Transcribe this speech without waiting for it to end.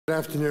Good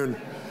afternoon.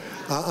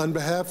 On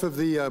behalf of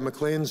the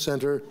MacLean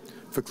Center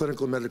for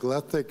Clinical Medical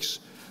Ethics,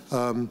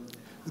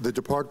 the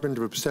Department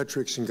of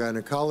Obstetrics and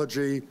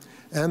Gynecology,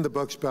 and the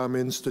Bucksbaum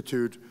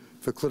Institute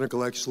for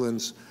Clinical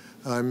Excellence,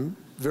 I'm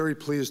very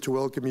pleased to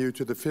welcome you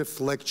to the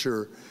 5th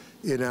lecture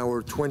in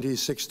our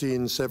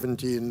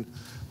 2016-17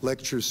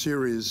 lecture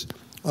series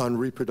on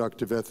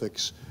reproductive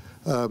ethics.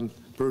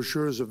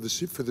 Brochures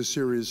for the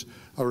series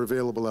are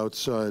available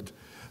outside.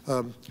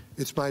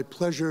 It's my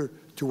pleasure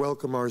to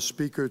welcome our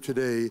speaker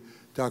today,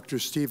 Dr.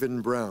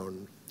 Stephen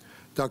Brown.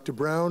 Dr.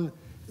 Brown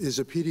is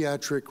a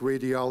pediatric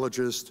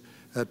radiologist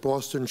at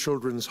Boston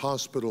Children's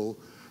Hospital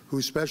who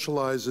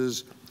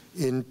specializes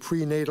in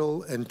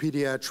prenatal and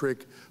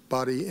pediatric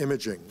body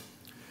imaging.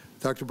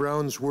 Dr.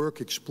 Brown's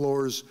work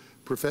explores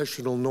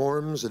professional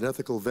norms and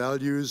ethical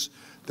values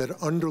that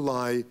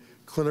underlie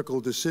clinical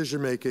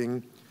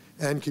decision-making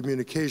and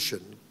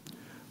communication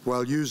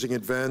while using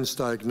advanced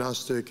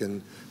diagnostic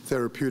and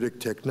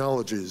therapeutic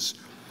technologies.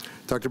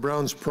 Dr.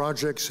 Brown's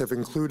projects have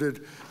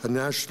included a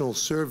national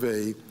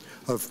survey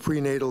of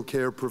prenatal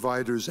care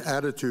providers'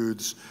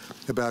 attitudes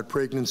about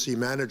pregnancy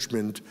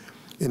management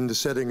in the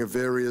setting of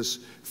various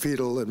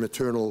fetal and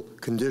maternal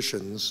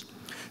conditions,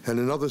 and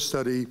another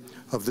study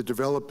of the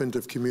development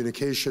of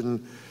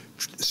communication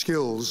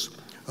skills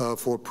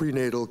for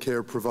prenatal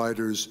care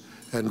providers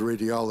and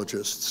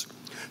radiologists.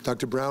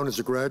 Dr. Brown is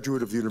a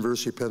graduate of the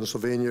University of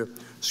Pennsylvania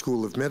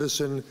School of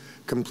Medicine,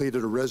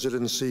 completed a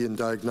residency in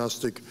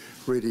diagnostic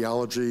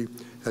radiology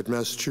at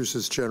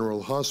Massachusetts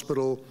General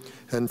Hospital,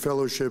 and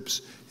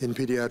fellowships in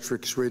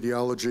pediatrics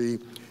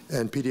radiology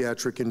and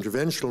pediatric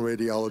interventional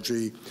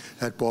radiology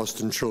at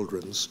Boston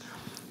Children's.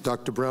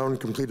 Dr. Brown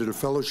completed a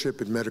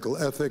fellowship in medical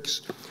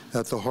ethics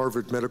at the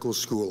Harvard Medical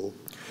School.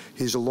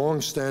 He's a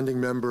long-standing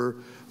member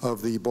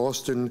of the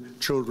Boston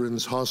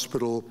Children's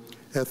Hospital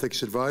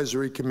Ethics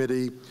Advisory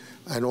Committee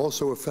and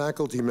also a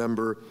faculty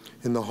member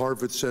in the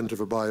Harvard Center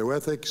for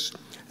Bioethics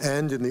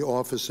and in the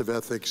Office of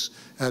Ethics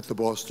at the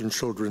Boston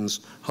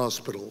Children's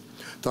Hospital.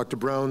 Dr.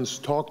 Brown's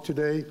talk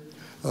today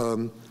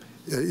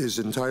is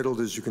entitled,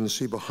 as you can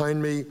see behind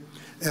me,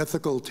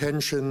 Ethical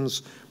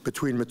Tensions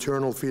Between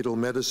Maternal-Fetal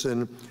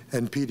Medicine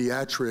and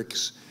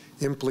Pediatrics,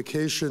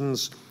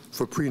 Implications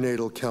for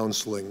Prenatal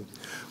Counseling.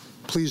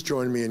 Please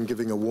join me in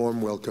giving a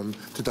warm welcome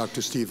to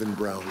Dr. Stephen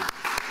Brown.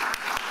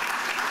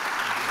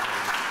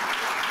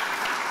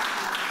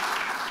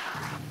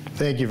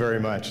 Thank you very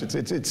much.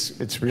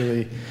 It's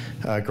really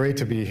great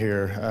to be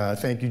here.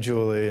 Thank you,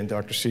 Julie and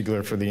Dr.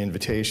 Siegler, for the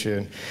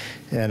invitation.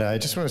 And I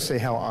just want to say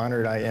how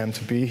honored I am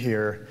to be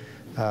here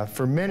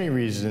for many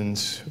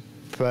reasons,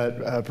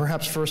 but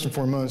perhaps first and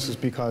foremost is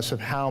because of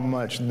how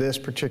much this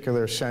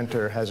particular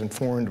center has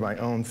informed my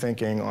own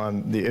thinking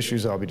on the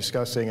issues I'll be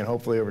discussing, and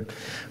hopefully over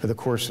the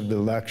course of the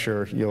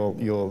lecture,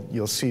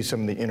 you'll see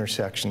some of the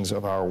intersections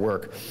of our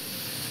work.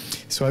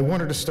 So I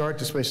wanted to start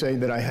just by saying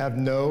that I have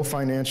no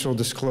financial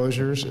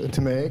disclosures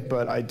to make,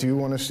 but I do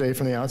want to say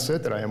from the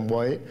outset that I am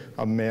white,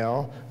 I'm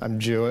male, I'm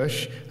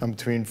Jewish, I'm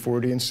between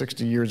 40 and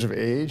 60 years of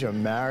age,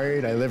 I'm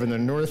married, I live in the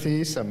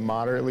Northeast, I'm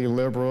moderately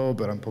liberal,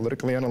 but I'm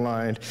politically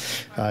unaligned.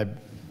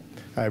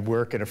 I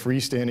work at a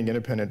freestanding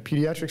independent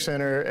pediatric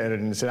center,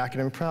 and it's an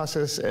academic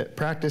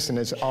practice, and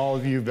as all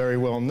of you very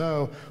well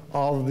know,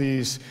 all of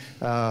these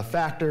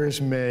factors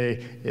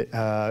may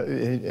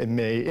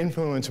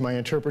influence my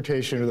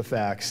interpretation of the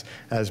facts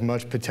as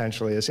much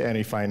potentially as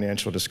any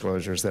financial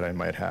disclosures that I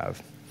might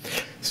have.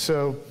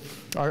 So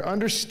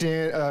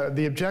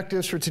the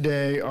objectives for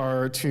today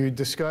are to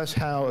discuss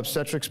how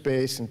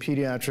obstetrics-based and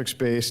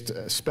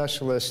pediatrics-based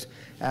specialist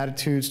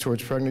attitudes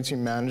towards pregnancy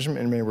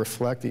management may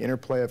reflect the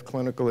interplay of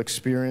clinical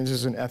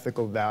experiences and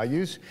ethical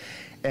values.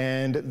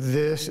 And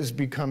this is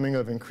becoming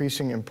of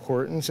increasing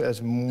importance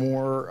as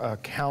more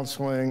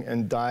counseling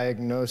and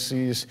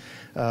diagnoses,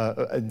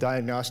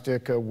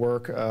 diagnostic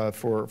work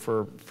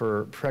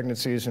for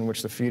pregnancies in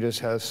which the fetus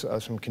has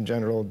some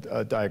congenital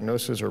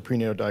diagnosis or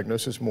prenatal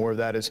diagnosis. More of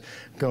that is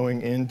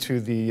going into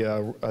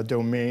the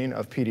domain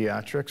of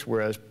pediatrics,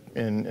 whereas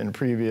in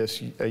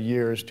previous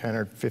years, 10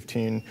 or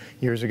 15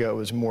 years ago, it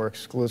was more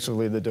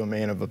exclusively the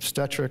domain of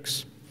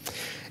obstetrics.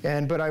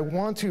 But I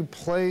want to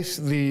place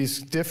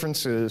these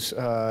differences,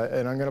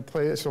 and I'm going to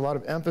place a lot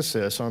of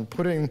emphasis on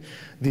putting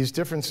these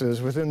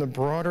differences within the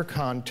broader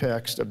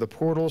context of the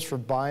portals for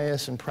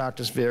bias and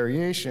practice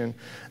variation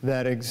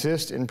that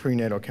exist in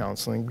prenatal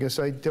counseling, because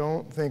I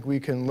don't think we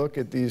can look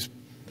at these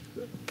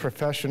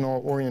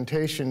professional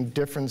orientation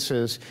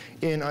differences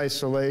in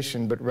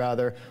isolation, but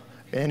rather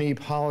any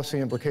policy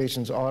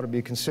implications ought to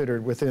be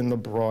considered within the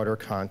broader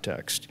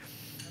context.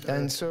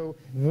 And so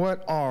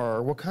what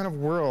kind of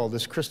world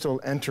is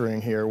Crystal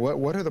entering here?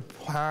 What are the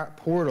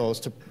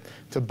portals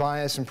to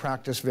bias and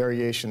practice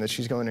variation that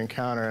she's going to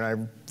encounter? And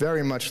I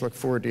very much look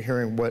forward to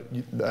hearing what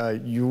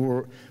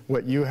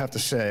you have to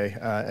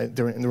say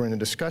during the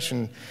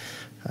discussion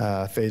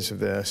phase of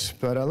this.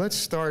 But let's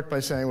start by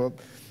saying, well,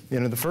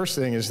 the first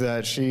thing is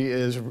that she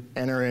is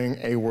entering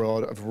a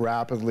world of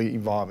rapidly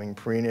evolving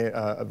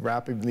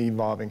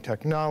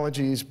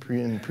technologies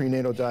in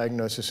prenatal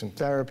diagnosis and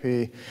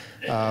therapy.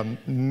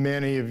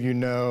 Many of you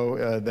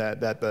know that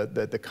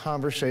the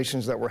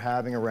conversations that we're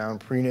having around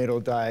prenatal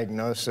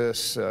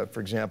diagnosis,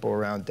 for example,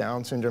 around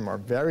Down syndrome, are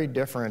very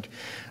different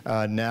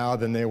now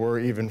than they were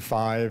even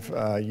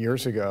 5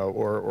 years ago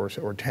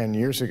or 10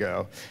 years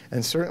ago.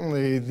 And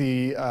certainly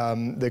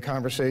the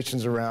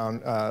conversations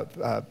around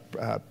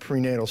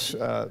prenatal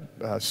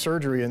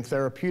surgery and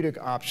therapeutic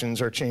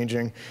options are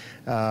changing.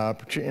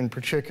 In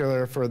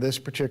particular, for this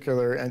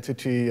particular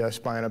entity,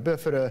 spina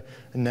bifida,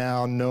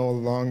 now no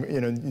longer,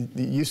 it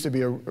used to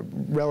be a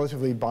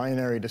relatively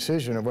binary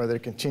decision of whether to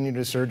continue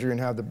the surgery and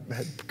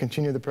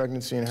continue the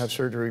pregnancy and have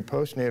surgery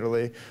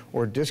postnatally,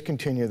 or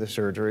discontinue the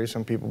surgery.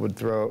 Some people would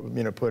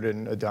put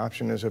in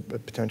adoption as a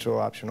potential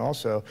option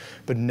also.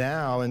 But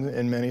now,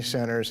 in many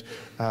centers,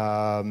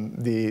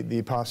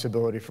 the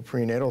possibility for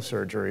prenatal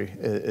surgery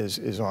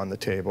is on the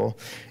table.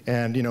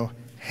 And,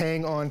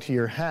 hang on to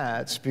your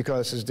hats,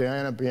 because as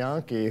Diana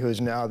Bianchi, who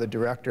is now the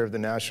director of the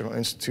National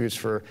Institutes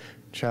for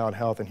Child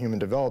Health and Human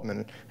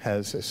Development,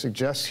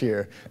 suggests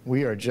here,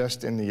 we are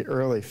just in the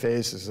early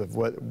phases of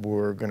what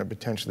we're going to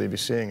potentially be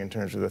seeing in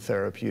terms of the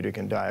therapeutic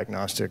and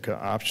diagnostic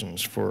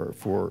options for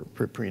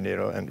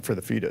prenatal and for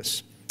the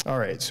fetus. All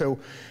right, so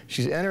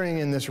she's entering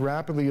in this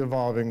rapidly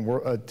evolving,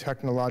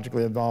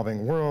 technologically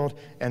evolving world,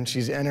 and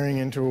she's entering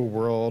into a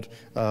world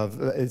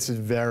of, it's a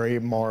very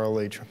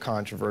morally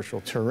controversial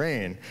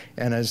terrain.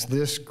 And as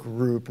this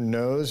group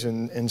knows,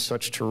 in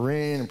such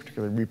terrain, in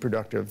particular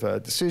reproductive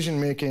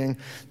decision-making,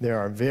 there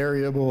are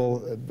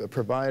variable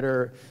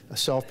provider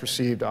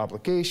self-perceived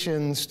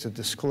obligations to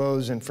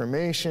disclose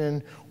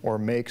information or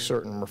make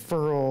certain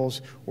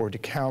referrals or to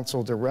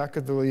counsel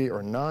directly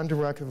or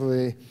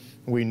non-directly.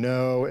 We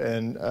know,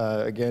 and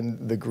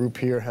again, the group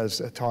here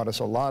has taught us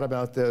a lot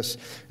about this,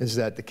 is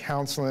that the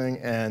counseling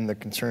and the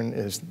concern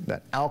is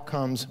that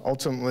outcomes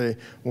ultimately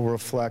will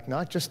reflect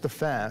not just the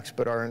facts,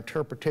 but our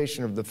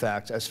interpretation of the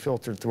facts as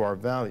filtered through our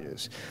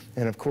values.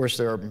 And of course,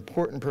 there are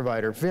important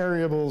provider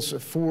variables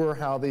for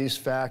how these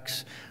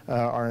facts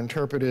are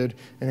interpreted,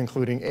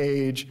 including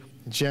age,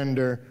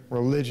 gender,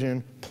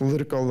 religion,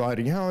 political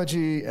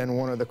ideology, and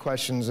one of the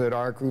questions that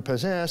our group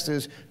has asked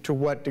is, to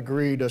what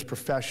degree does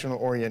professional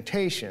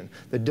orientation,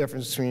 the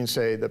difference between,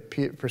 say, the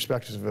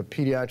perspectives of a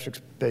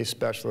pediatrics-based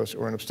specialist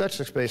or an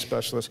obstetrics-based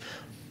specialist,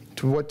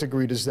 to what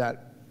degree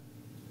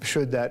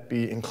should that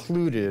be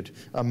included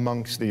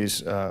amongst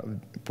these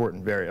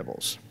important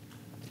variables?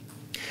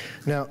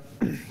 Now,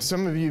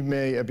 some of you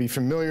may be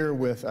familiar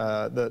with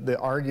the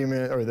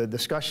argument or the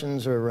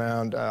discussions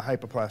around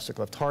hypoplastic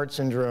left heart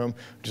syndrome,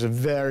 which is a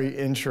very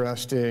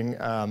interesting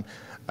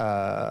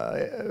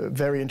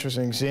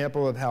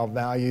example of how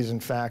values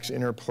and facts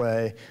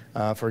interplay.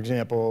 For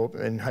example,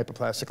 in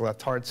hypoplastic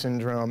left heart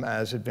syndrome,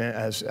 as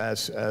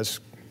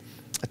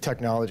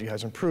technology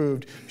has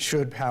improved,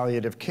 should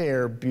palliative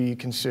care be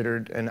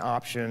considered an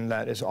option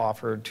that is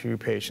offered to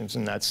patients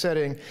in that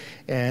setting?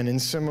 And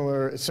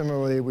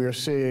similarly, we are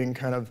seeing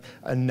kind of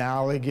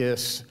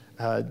analogous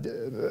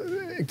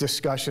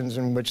discussions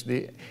in which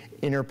the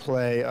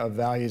interplay of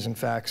values and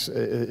facts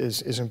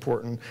is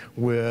important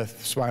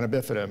with spina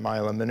bifida,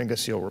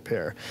 myelomeningocele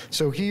repair.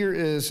 So here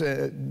is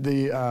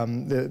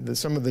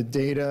some of the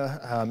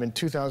data. In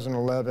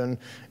 2011,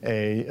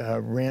 a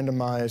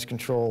randomized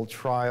controlled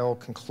trial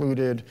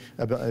concluded.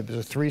 It was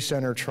a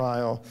 3-center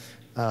trial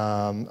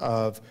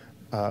of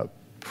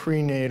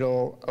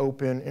prenatal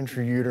open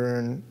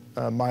intrauterine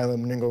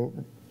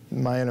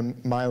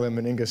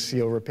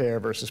myelomeningocele repair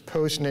versus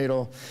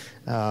postnatal,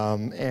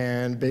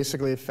 and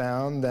basically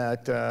found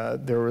that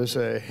there was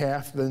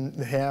half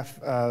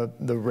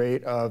the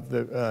rate of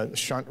the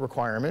shunt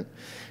requirement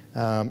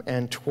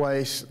and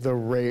twice the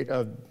rate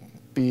of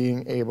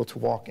being able to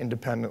walk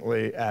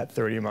independently at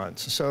 30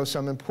 months. So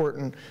some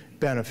important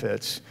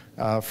benefits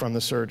from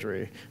the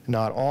surgery.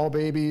 Not all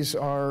babies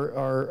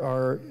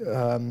are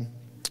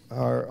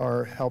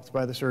helped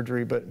by the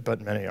surgery,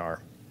 but many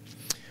are.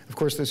 Of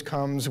course, this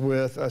comes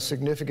with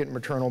significant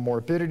maternal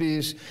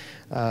morbidities,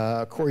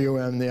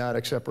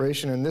 chorioamniotic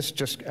separation, and this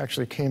just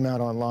actually came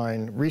out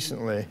online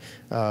recently,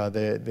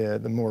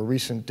 the more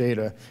recent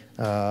data.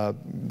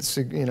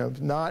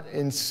 Not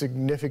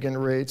insignificant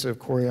rates of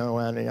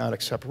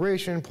chorioamniotic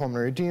separation,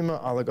 pulmonary edema,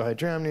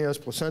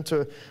 oligohydramnios,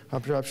 placenta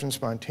obstruction,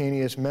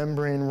 spontaneous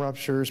membrane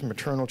ruptures,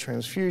 maternal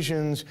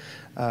transfusions,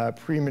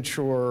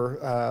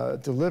 premature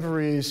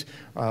deliveries,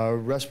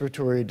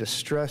 respiratory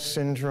distress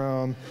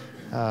syndrome.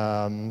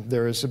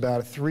 There is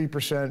about a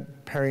 3%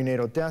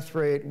 perinatal death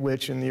rate,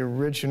 which in the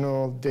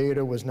original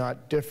data was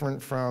not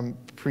different from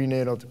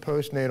prenatal to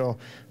postnatal,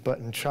 but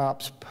in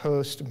CHOPS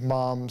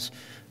post-moms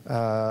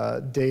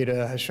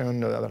data has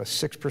shown about a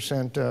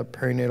 6%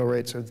 perinatal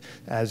rate. So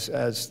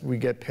as we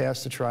get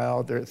past the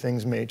trial,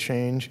 things may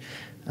change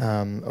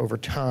over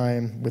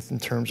time in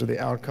terms of the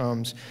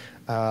outcomes.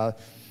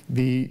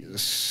 The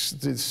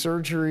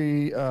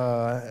surgery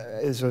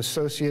is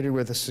associated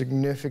with a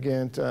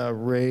significant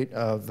rate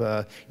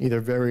of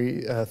either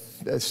very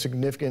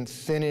significant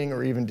thinning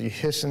or even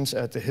dehiscence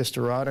at the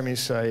hysterotomy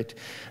site.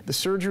 The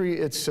surgery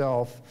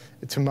itself,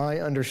 to my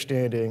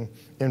understanding,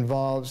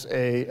 involves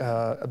a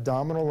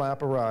abdominal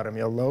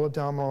laparotomy, a low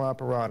abdominal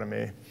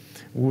laparotomy,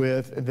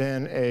 with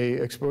then a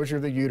exposure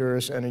of the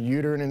uterus and a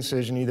uterine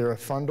incision, either a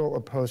fundal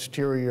or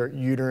posterior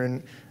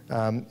uterine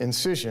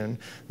incision.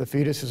 The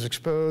fetus is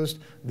exposed,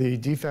 the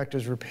defect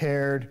is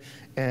repaired,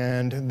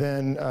 and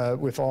then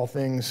if all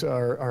things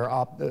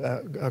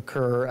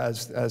occur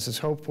as is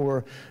hoped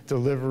for,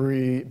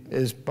 delivery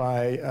is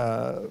by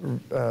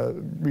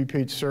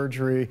repeat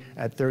surgery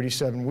at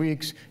 37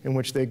 weeks, in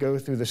which they go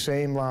through the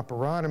same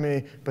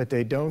laparotomy, but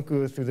they don't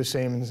go through the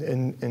same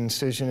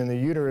incision in the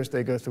uterus.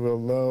 They go through a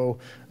low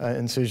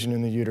incision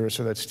in the uterus.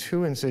 So that's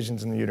 2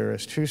 incisions in the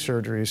uterus, 2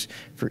 surgeries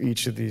for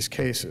each of these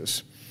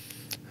cases.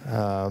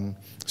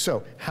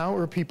 So how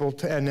are people,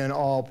 and then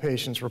all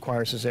patients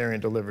require cesarean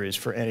deliveries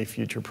for any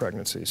future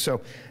pregnancy.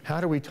 So how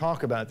do we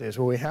talk about this?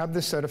 Well, we have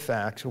this set of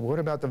facts. What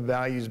about the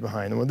values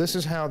behind them? Well, this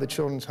is how the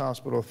Children's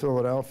Hospital of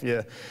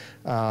Philadelphia,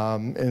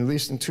 at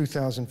least in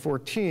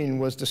 2014,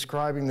 was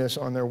describing this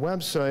on their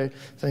website,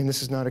 saying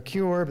this is not a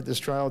cure, but this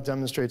trial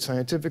demonstrates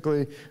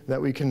scientifically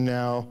that we can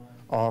now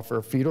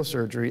offer fetal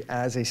surgery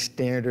as a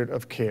standard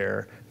of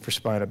care for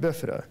spina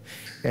bifida.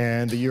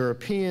 And the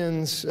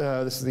Europeans,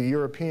 this is the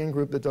European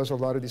group that does a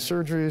lot of these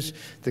surgeries.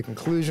 The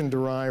conclusion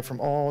derived from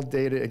all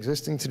data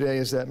existing today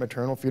is that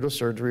maternal fetal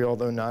surgery,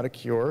 although not a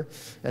cure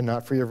and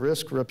not free of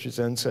risk,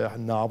 represents a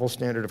novel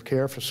standard of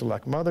care for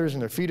select mothers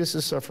and their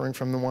fetuses suffering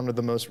from one of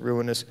the most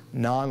ruinous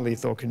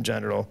non-lethal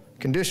congenital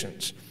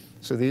conditions.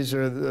 So these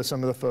are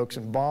some of the folks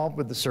involved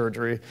with the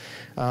surgery.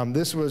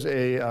 This was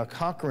a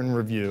Cochrane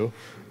review,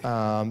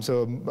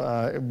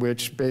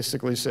 which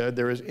basically said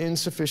there is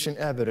insufficient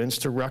evidence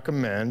to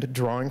recommend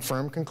drawing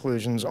firm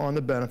conclusions on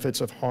the benefits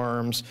of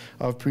harms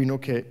of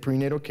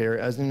prenatal care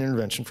as an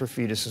intervention for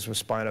fetuses with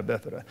spina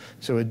bifida.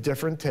 So a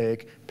different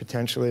take,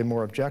 potentially a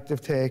more objective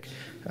take,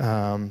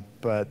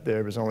 but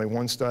there was only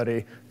one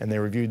study, and they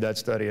reviewed that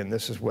study, and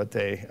this is what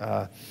they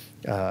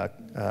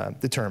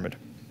determined.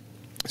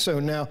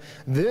 So now,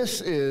 this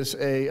is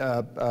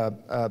a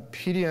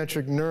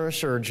pediatric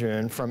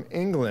neurosurgeon from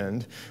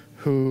England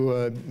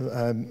who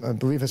I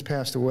believe has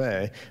passed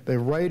away. They're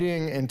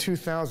writing in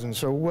 2000,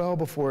 so well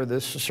before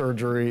this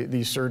surgery,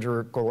 these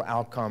surgical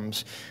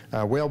outcomes,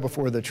 well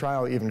before the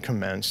trial even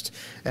commenced.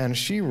 And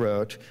she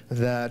wrote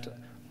that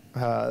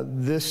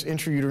this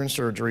intrauterine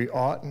surgery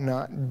ought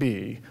not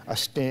be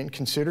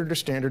considered a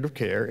standard of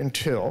care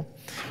until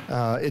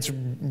it's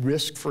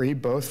risk-free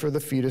both for the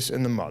fetus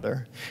and the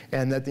mother,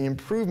 and that the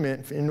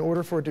improvement, in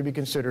order for it to be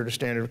considered a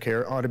standard of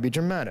care, ought to be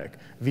dramatic.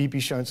 VP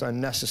shunts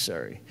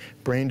unnecessary,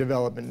 brain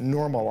development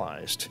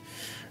normalized,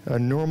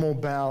 normal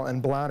bowel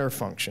and bladder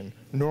function,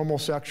 normal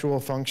sexual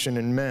function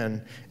in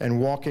men, and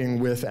walking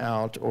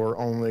without or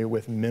only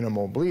with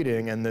minimal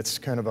bleeding, and that's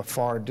kind of a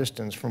far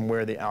distance from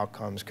where the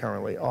outcomes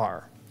currently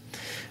are.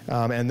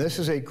 And this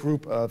is a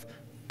group of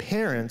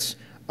parents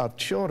of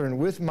children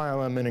with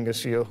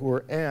myelomeningocele who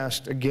were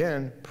asked,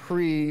 again,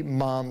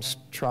 pre-MOMS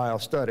trial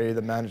study,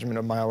 the management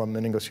of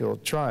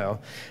myelomeningocele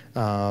trial,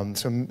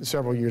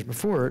 several years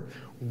before it,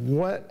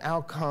 what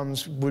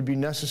outcomes would be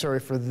necessary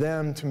for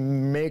them to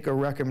make a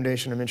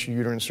recommendation of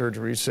intrauterine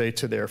surgery, say,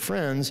 to their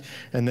friends,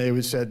 and they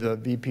would say the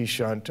VP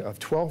shunt of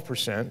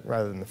 12%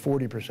 rather than the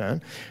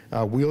 40%,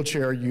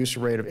 wheelchair use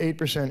rate of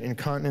 8%,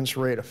 incontinence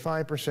rate of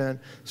 5%.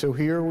 So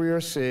here we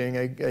are seeing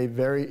a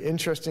very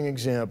interesting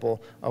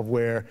example of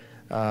where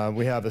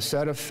we have a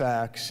set of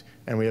facts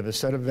and we have a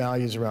set of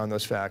values around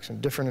those facts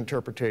and different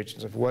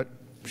interpretations of what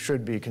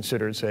should be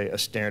considered, say, a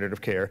standard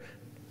of care.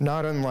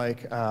 Not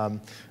unlike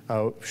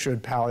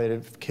should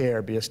palliative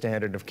care be a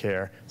standard of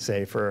care,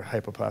 say, for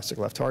hypoplastic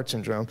left heart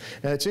syndrome.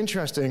 And it's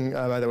interesting,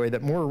 by the way,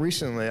 that more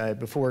recently,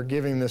 before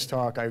giving this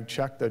talk, I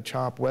checked the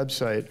CHOP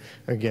website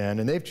again,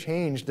 and they've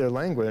changed their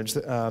language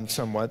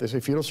somewhat. They say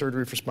fetal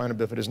surgery for spina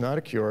bifida is not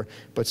a cure,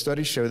 but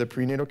studies show that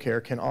prenatal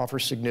care can offer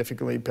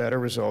significantly better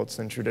results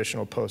than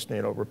traditional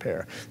postnatal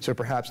repair. So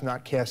perhaps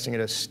not casting it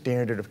as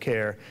standard of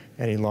care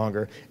any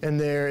longer. And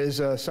there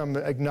is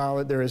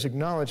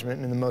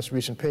acknowledgement in the most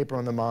recent paper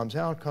on the MOMS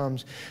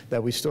outcomes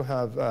that we still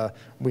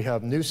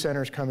have new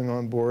centers coming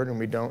on board, and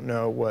we don't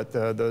know what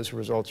those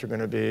results are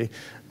going to be.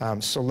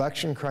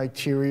 Selection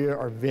criteria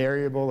are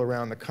variable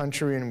around the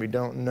country, and we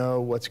don't know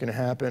what's going to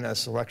happen as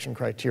selection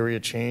criteria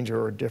change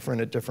or are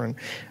different at different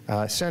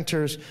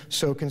centers.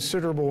 So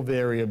considerable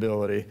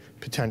variability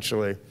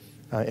potentially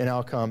in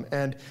outcome.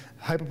 And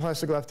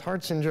hypoplastic left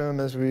heart syndrome,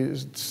 as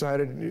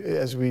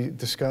we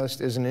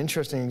discussed, is an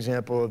interesting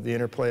example of the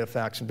interplay of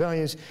facts and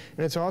values.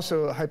 And it's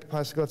also,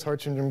 hypoplastic left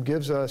heart syndrome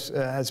gives us,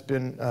 has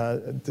been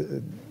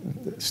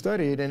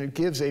studied, and it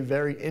gives a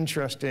very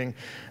interesting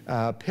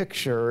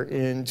picture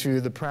into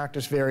the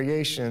practice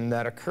variation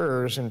that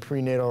occurs in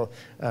prenatal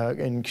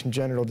and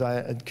congenital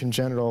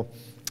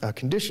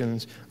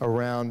conditions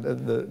around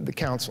the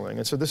counseling.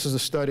 And so this is a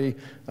study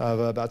of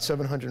about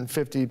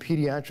 750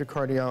 pediatric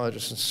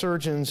cardiologists and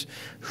surgeons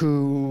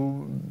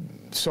who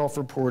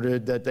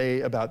self-reported that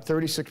about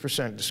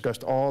 36%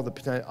 discussed all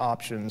the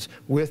options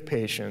with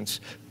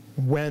patients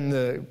when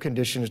the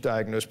condition is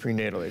diagnosed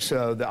prenatally.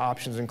 So the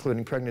options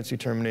including pregnancy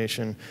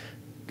termination,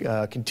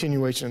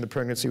 continuation of the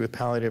pregnancy with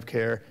palliative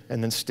care,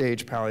 and then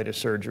stage palliative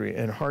surgery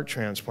and heart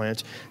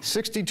transplants.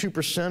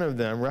 62% of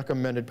them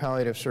recommended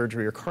palliative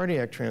surgery or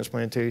cardiac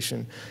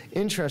transplantation.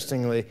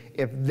 Interestingly,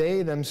 if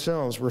they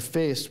themselves were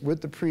faced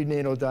with the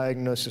prenatal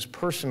diagnosis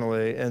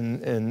personally,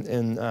 and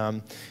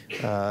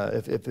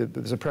if it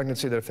was a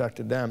pregnancy that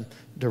affected them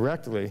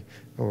directly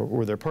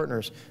or their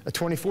partners,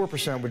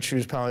 24% would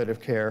choose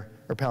palliative care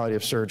or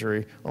palliative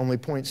surgery, only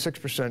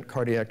 0.6%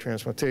 cardiac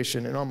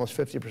transplantation, and almost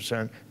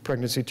 50%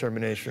 pregnancy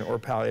termination or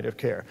palliative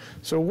care.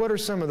 So what are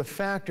some of the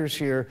factors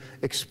here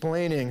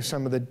explaining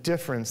some of the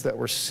difference that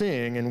we're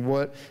seeing in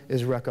what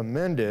is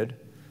recommended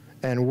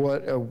and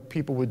what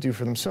people would do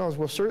for themselves?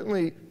 Well,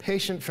 certainly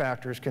patient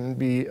factors can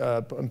be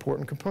an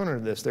important component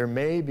of this. There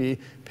may be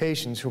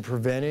patients who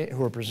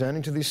are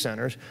presenting to these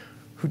centers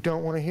who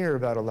don't want to hear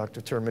about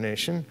elective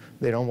termination.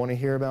 They don't want to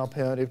hear about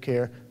palliative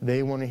care.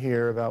 They want to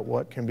hear about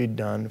what can be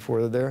done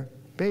for their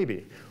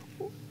baby.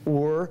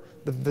 Or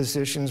the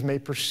physicians may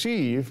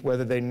perceive,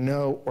 whether they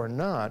know or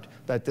not,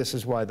 that this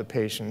is why the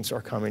patients are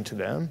coming to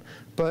them.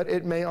 But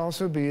it may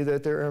also be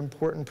that there are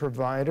important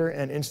provider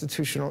and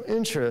institutional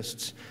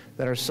interests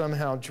that are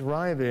somehow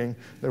driving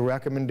the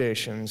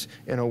recommendations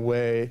in a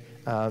way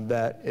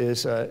that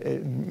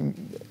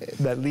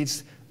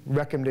leads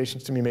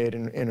recommendations to be made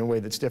in a way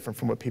that's different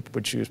from what people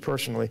would choose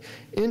personally.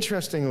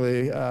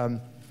 Interestingly, a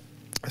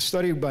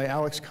study by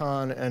Alex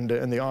Kahn and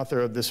the author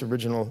of this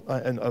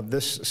of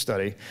this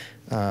study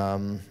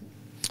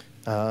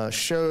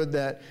showed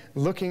that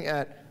looking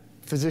at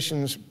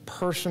physicians'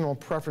 personal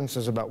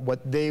preferences about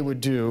what they would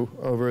do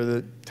over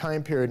the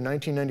time period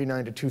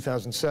 1999 to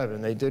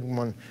 2007, they did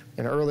an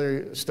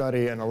early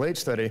study and a late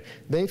study,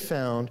 they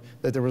found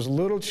that there was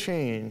little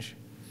change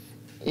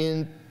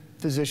in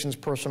physicians'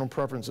 personal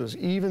preferences,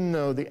 even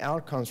though the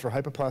outcomes for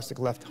hypoplastic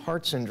left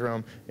heart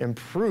syndrome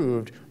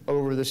improved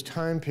over this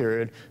time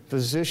period.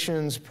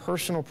 Physicians'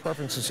 personal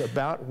preferences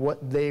about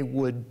what they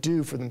would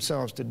do for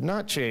themselves did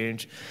not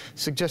change,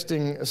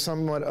 suggesting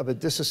somewhat of a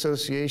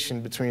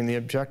disassociation between the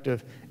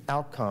objective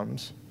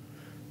outcomes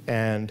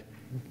and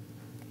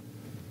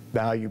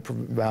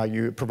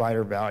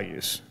provider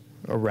values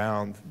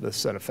around the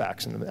set of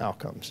facts and the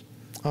outcomes.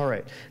 All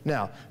right,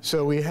 now,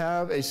 so we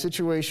have a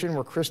situation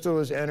where Crystal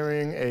is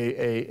entering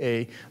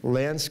a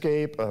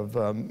landscape of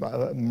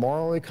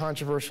morally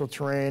controversial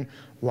terrain,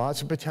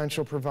 lots of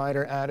potential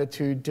provider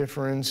attitude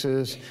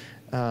differences,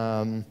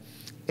 and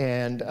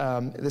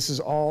this is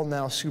all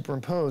now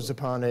superimposed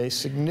upon a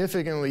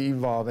significantly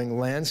evolving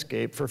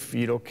landscape for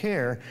fetal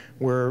care,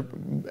 where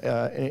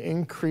an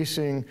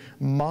increasing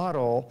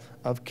model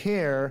of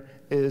care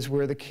is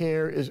where the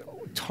care is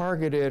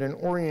targeted and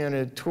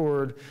oriented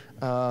toward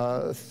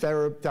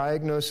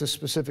diagnosis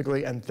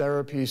specifically and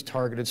therapies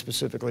targeted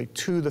specifically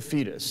to the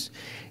fetus.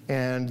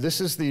 And this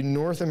is the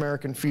North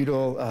American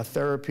Fetal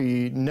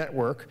Therapy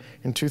Network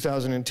in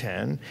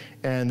 2010,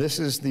 and this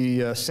is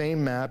the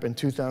same map in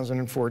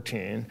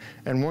 2014,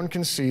 and one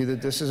can see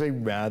that this is a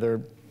rather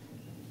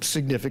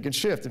significant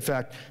shift. In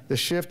fact, the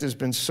shift has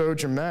been so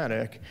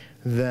dramatic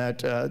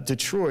that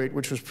Detroit,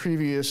 which was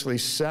previously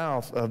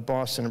south of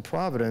Boston and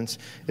Providence,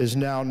 is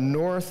now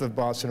north of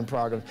Boston and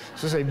Providence.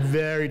 So this is a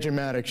very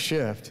dramatic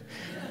shift.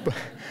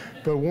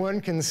 But one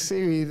can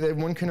see that,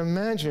 one can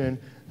imagine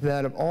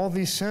that of all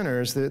these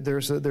centers,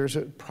 there's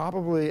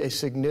probably a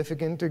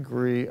significant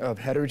degree of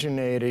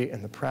heterogeneity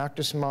in the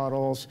practice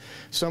models.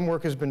 Some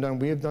work has been done.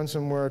 We have done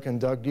some work,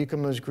 and Doug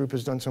Diekema's group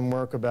has done some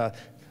work about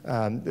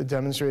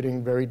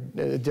demonstrating very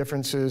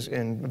differences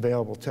in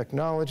available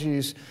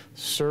technologies,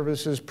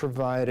 services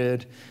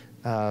provided,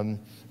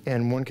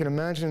 and one can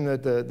imagine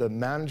that the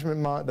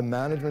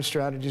management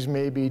strategies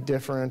may be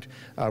different,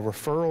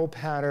 referral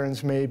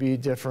patterns may be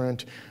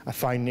different,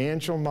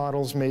 financial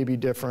models may be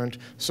different,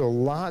 so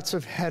lots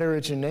of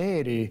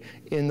heterogeneity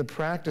in the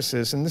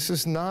practices, and this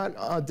is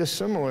not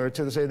dissimilar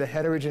to, say, the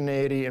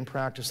heterogeneity in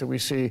practice that we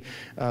see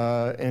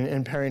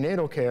in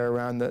perinatal care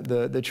around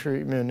the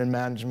treatment and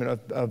management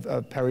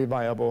of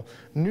periviable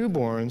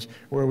newborns,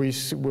 where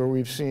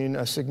we've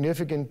seen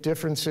significant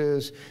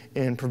differences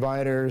in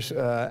providers'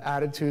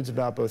 attitudes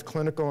about both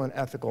clinical and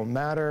ethical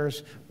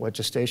matters, what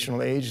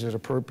gestational age is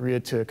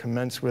appropriate to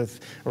commence with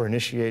or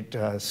initiate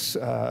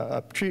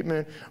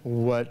treatment,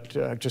 what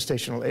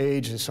gestational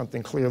age is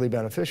something clearly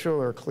beneficial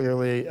or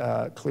clearly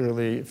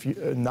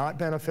not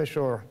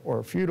beneficial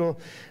or futile.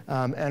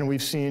 And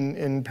we've seen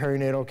in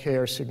perinatal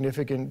care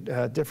significant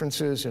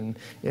differences in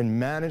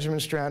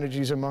management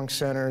strategies among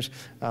centers,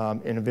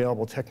 in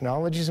available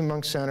technologies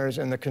among centers,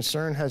 and the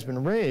concern has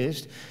been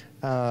raised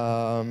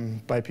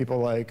by people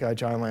like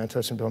John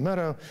Lantos and Bill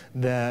Meadow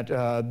that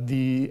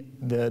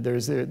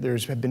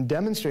there's been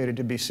demonstrated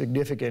to be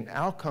significant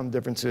outcome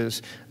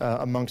differences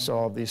amongst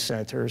all of these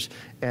centers.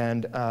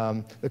 And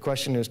the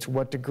question is, to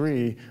what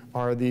degree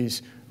are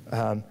these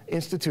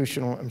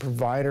institutional and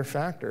provider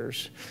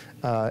factors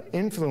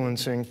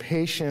influencing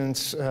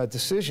patients'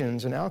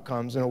 decisions and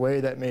outcomes in a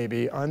way that may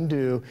be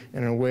undue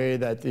and in a way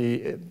that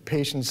the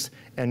patients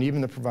and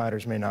even the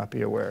providers may not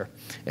be aware.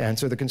 And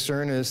so the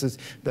concern is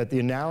that the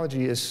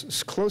analogy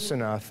is close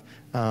enough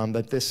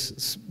that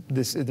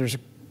there's a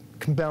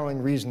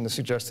compelling reason to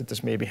suggest that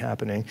this may be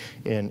happening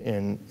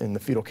in the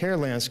fetal care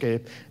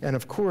landscape. And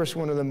of course,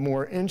 one of the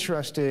more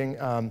interesting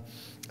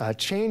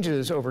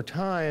changes over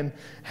time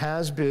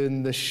has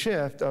been the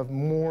shift of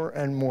more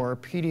and more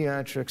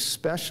pediatric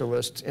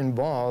specialists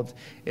involved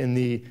in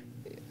the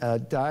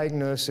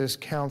diagnosis,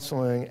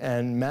 counseling,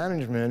 and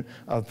management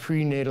of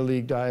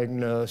prenatally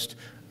diagnosed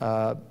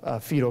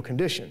fetal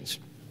conditions.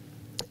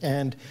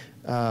 And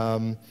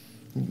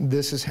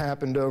this has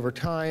happened over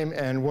time,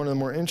 and one of the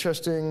more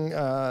interesting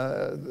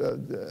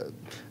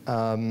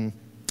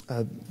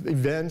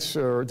events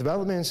or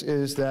developments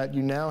is that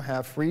you now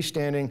have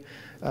freestanding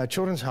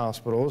children's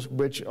hospitals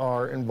which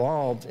are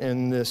involved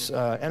in this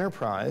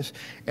enterprise,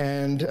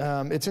 and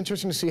it's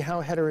interesting to see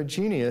how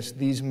heterogeneous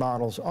these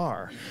models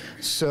are.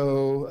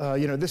 So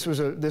you know, this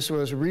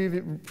was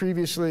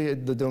previously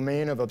the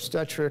domain of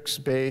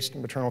obstetrics-based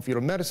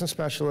maternal-fetal medicine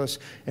specialists,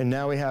 and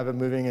now we have it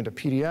moving into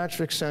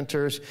pediatric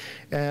centers,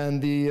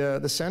 and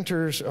the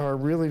centers are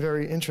really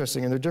very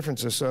interesting in their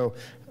differences. So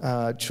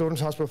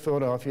Children's Hospital of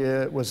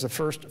Philadelphia was the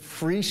first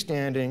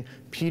freestanding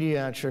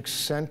pediatric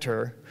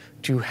center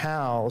to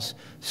house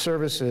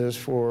services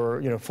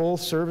for, full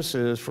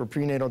services for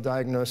prenatal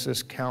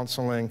diagnosis,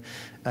 counseling,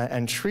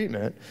 and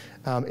treatment.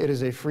 It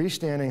is a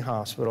freestanding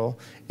hospital.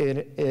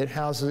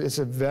 It's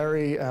a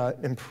very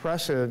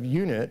impressive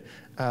unit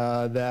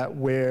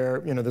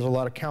where there's a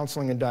lot of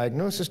counseling and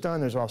diagnosis done.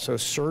 There's also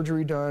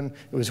surgery done.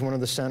 It was one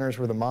of the centers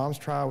where the MOMS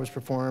trial was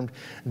performed.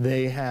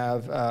 They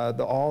have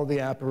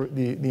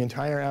the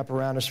entire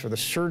apparatus for the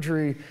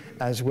surgery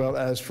as well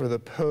as for the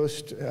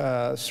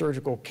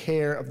post-surgical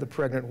care of the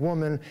pregnant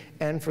woman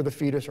and for the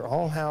fetus are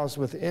all housed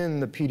within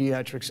the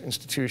pediatrics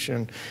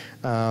institution.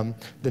 The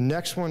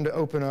next one to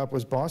open up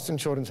was Boston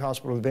Children's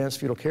Hospital Advanced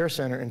Fetal Care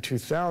Center in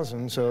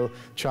 2000. So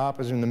CHOP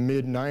is in the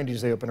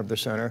mid-90s they opened up their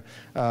center.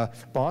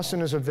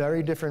 Boston is a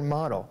very different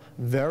model.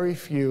 Very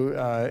few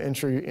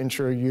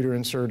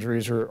intrauterine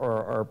surgeries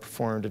are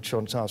performed at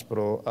Children's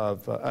Hospital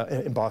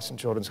in Boston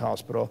Children's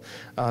Hospital.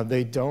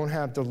 They don't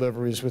have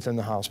deliveries within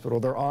the hospital.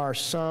 There are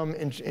some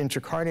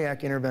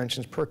intracardiac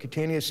interventions,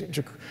 percutaneous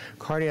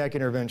intracardiac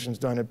interventions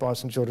done at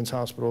Boston Children's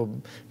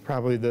Hospital,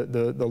 probably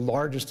the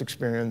largest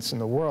experience in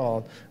the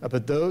world.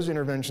 But those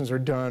interventions are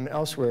done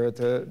elsewhere at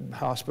the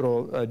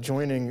hospital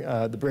joining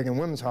the Brigham and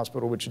Women's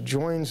Hospital, which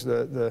joins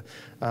the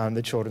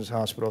Children's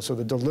Hospital. So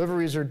the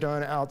deliveries are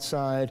done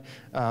outside.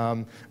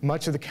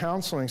 Much of the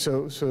counseling,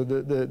 so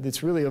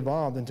it's really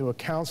evolved into a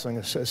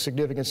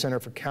significant center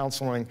for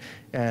counseling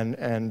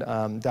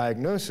and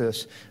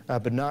diagnosis,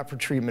 but not for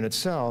treatment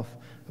itself.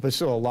 But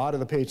still, a lot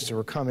of the patients who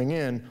are coming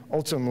in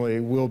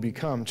ultimately will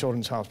become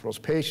Children's Hospital's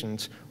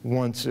patients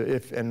once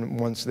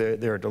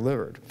they're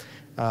delivered.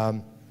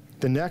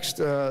 The next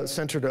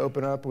center to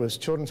open up was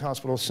Children's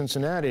Hospital of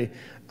Cincinnati,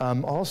 the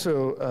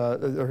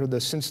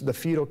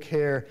Fetal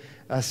Care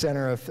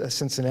Center of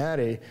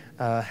Cincinnati,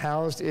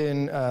 housed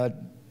in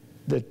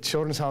the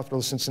Children's Hospital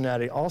of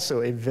Cincinnati,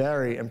 also a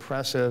very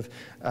impressive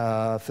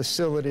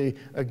facility,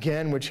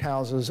 again, which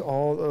houses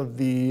all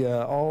the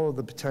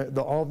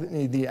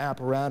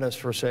apparatus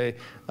for, say,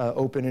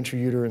 open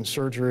intrauterine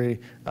surgery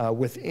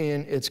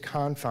within its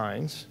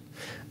confines.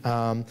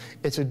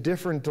 It's a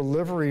different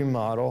delivery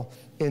model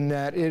in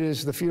that it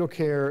is the Fetal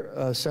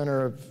Care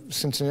Center of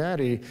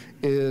Cincinnati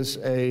is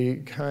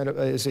a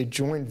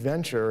joint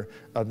venture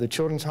of the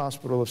Children's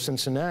Hospital of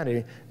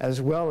Cincinnati as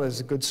well as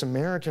the Good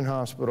Samaritan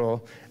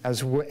Hospital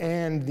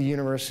and the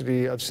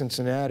University of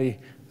Cincinnati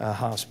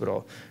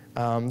Hospital.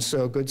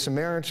 So Good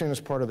Samaritan, as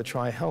part of the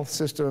Tri-Health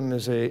system,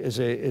 is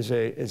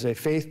a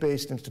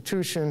faith-based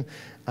institution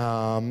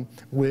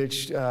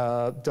which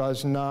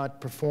does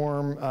not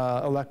perform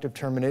elective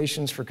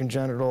terminations for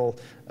congenital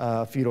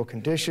fetal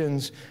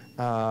conditions.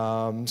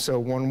 So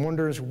one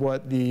wonders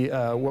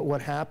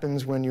what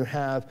happens when you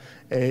have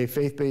a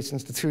faith-based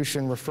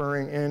institution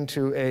referring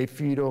into a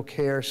fetal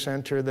care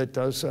center that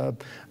does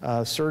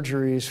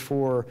surgeries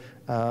for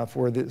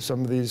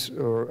some of these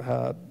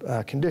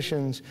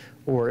conditions,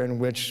 or in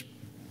which,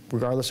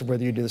 regardless of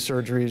whether you do the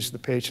surgeries, the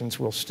patients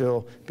will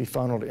still be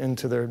funneled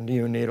into their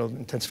neonatal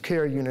intensive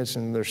care units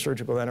and their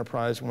surgical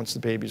enterprise once the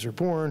babies are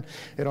born.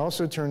 It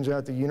also turns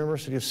out the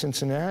University of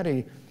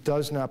Cincinnati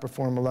does not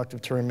perform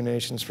elective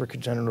terminations for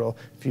congenital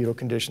fetal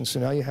conditions. So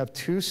now you have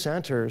two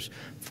centers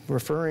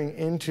referring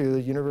into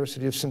the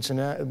University of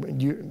Cincinnati,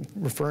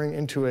 referring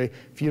into a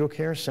fetal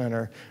care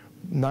center.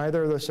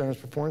 Neither of those centers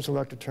performs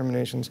elective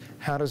terminations.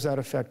 How does that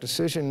affect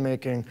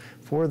decision-making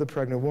for the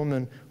pregnant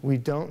woman? We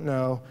don't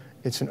know.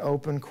 It's an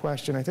open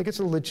question. I think it's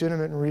a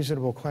legitimate and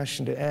reasonable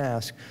question to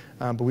ask,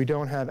 but we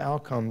don't have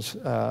outcomes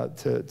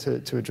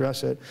to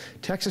address it.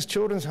 Texas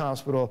Children's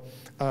Hospital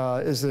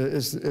is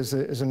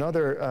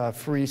another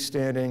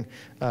freestanding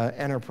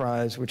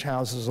enterprise which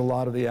houses a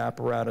lot of the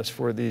apparatus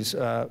for these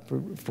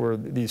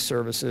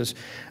services.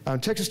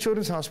 Texas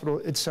Children's Hospital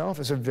itself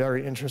is a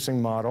very interesting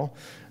model.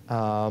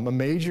 A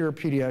major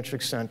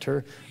pediatric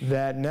center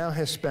that now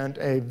has spent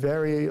a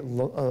very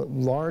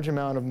large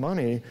amount of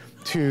money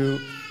to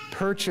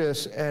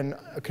purchase and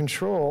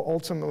control,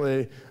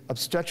 ultimately,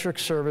 obstetric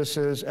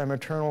services and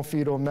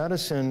maternal-fetal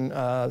medicine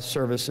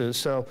services.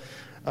 So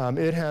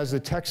it has the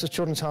Texas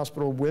Children's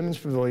Hospital Women's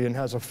Pavilion,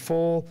 has a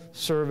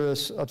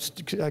full-service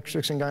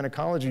obstetrics and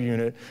gynecology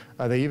unit.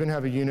 They even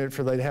have a unit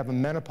they have a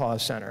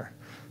menopause center.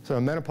 So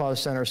a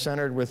menopause center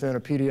centered within a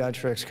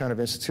pediatrics kind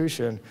of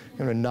institution,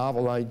 kind of a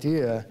novel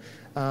idea.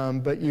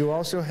 But you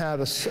also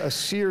have a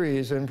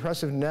series, an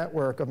impressive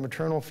network of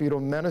maternal-fetal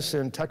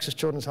medicine, Texas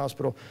Children's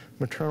Hospital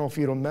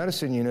maternal-fetal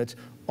medicine units,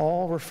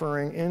 all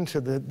referring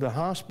into the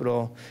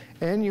hospital.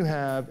 And you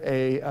have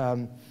a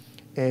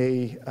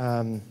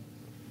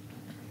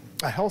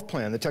health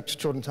plan, the Texas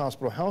Children's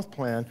Hospital health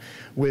plan,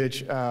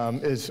 which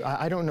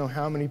I don't know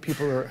how many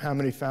people or how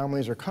many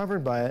families are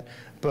covered by it,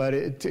 but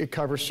it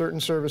covers certain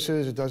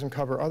services. It doesn't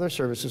cover other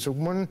services. So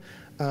one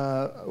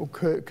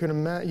could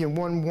imagine,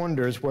 one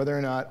wonders whether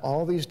or not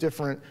all these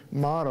different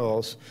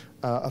models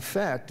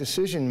affect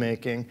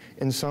decision-making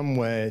in some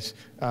ways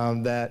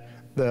that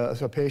so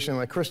a patient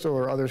like Crystal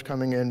or others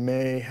coming in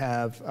may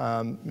have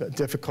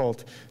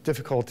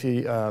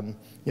difficulty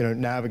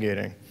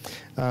navigating.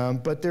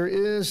 But there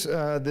is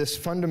this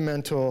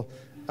fundamental,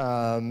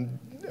 and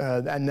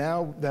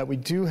now that we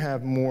do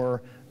have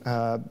more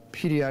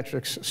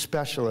pediatrics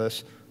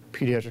specialists,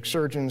 pediatric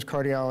surgeons,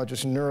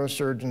 cardiologists,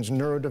 neurosurgeons,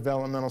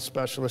 neurodevelopmental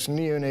specialists,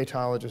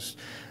 neonatologists,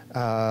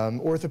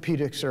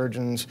 orthopedic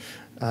surgeons,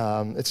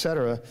 et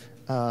cetera,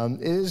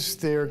 is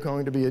there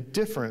going to be a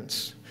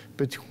difference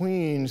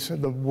between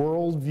the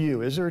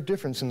worldview? Is there a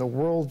difference in the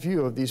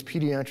worldview of these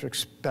pediatric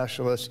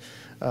specialists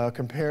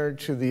compared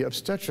to the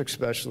obstetric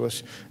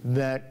specialists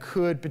that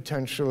could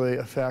potentially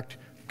affect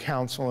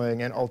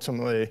counseling and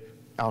ultimately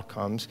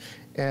outcomes?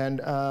 And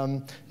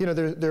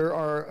there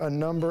are a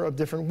number of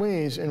different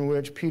ways in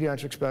which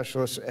pediatric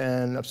specialists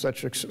and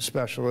obstetrics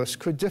specialists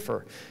could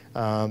differ.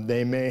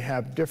 They may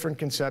have different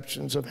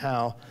conceptions of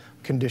how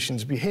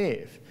conditions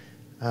behave.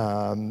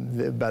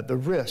 About the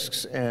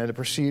risks and the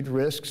perceived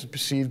risks,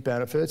 perceived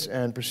benefits,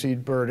 and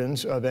perceived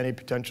burdens of any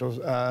potential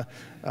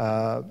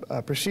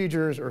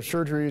procedures or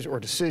surgeries or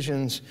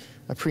decisions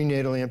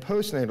prenatally and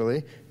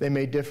postnatally. They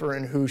may differ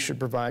in who should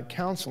provide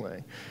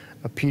counseling.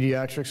 A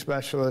pediatric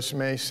specialist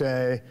may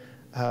say,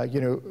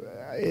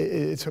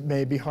 it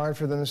may be hard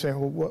for them to say,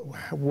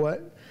 well,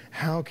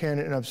 how can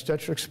an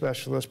obstetric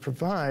specialist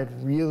provide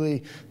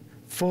really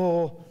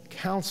full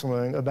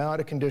counseling about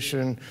a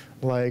condition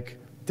like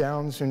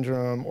Down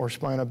syndrome or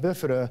spina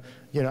bifida?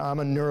 I'm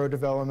a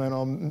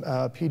neurodevelopmental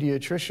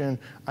pediatrician.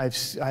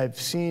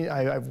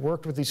 I've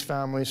worked with these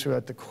families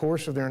throughout the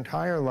course of their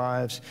entire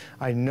lives.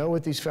 I know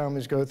what these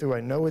families go through.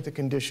 I know what the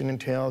condition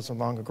entails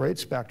along a great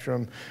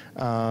spectrum,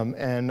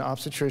 and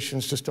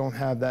obstetricians just don't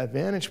have that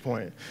vantage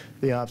point.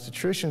 The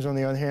obstetricians, on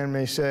the other hand,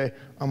 may say,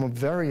 I'm a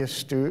very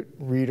astute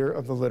reader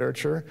of the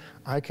literature.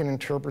 I can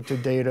interpret the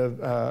data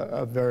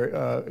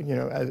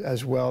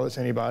as well as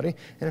anybody.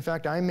 And in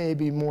fact, I may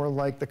be more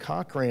like the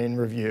Cochrane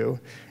review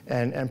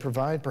and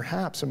provide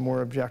perhaps a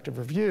more objective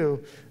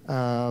review,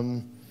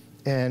 and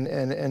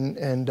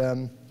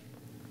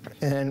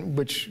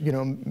which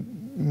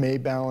may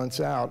balance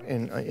out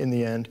in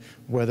the end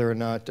whether or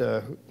not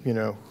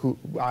who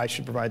I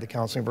should provide the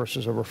counseling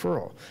versus a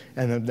referral,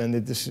 and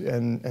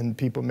then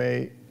people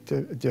may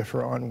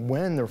differ on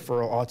when the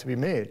referral ought to be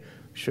made.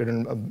 Should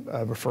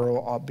a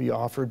referral be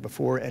offered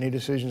before any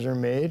decisions are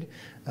made,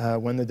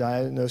 when the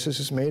diagnosis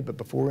is made, but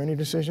before any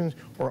decisions,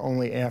 or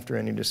only after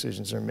any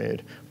decisions are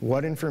made?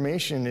 What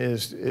information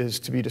is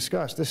to be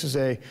discussed? This is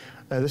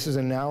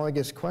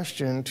analogous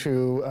question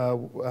to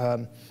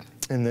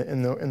in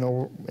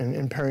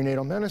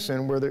perinatal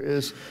medicine, where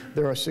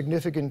there are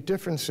significant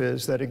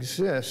differences that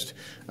exist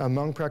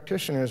among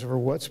practitioners over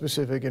what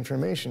specific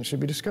information should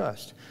be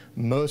discussed.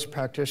 Most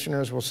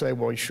practitioners will say,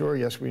 well, sure,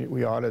 yes,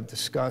 we ought to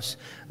discuss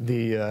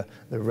the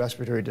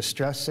respiratory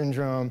distress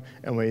syndrome,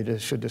 and we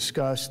should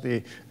discuss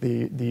the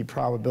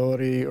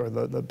probability or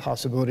the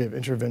possibility of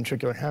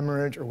intraventricular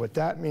hemorrhage or what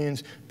that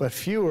means, but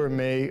fewer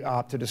may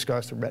opt to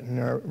discuss the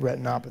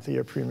retinopathy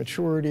of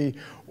prematurity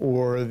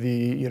or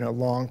the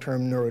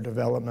long-term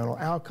neurodevelopmental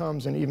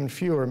outcomes, and even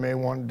fewer may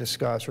want to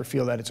discuss or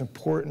feel that it's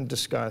important to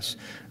discuss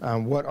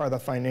what are the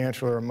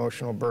financial or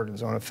emotional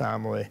burdens on a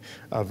family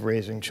of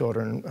raising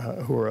children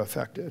who are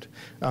affected.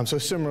 So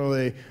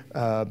similarly,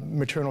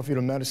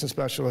 maternal-fetal medicine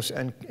specialists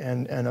and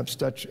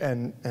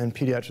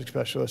pediatric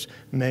specialists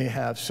may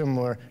have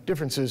similar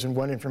differences in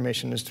what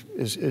information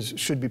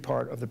should be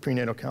part of the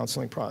prenatal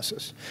counseling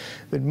process.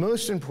 But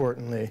most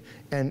importantly,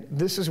 and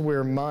this is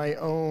where my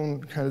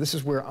own this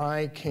is where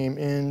I came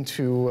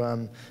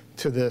into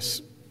to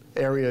this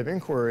area of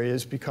inquiry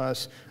is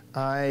because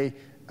I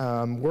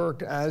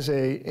worked as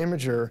an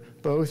imager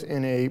both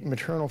in a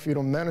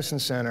maternal-fetal medicine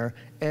center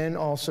and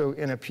also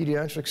in a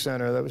pediatric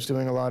center that was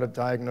doing a lot of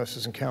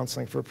diagnosis and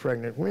counseling for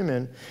pregnant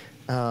women.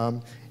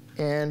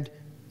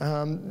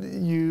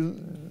 You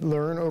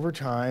learn over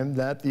time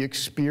that the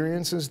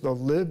experiences, the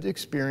lived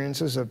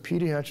experiences of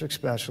pediatric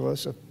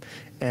specialists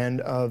and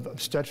of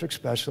obstetric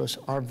specialists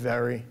are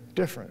very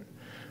different.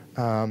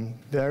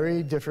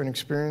 Very different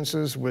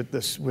experiences with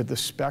the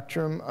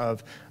spectrum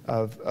of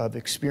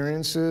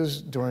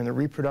experiences during the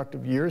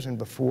reproductive years and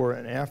before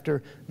and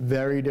after.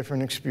 Very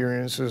different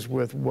experiences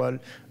with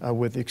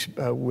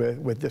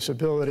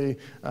disability,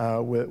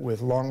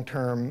 with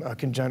long-term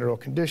congenital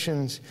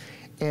conditions,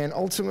 and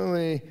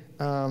ultimately.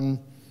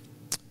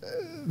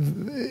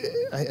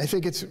 I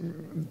think it's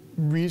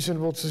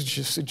reasonable to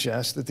just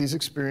suggest that these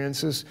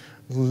experiences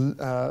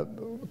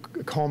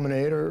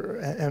culminate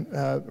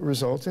or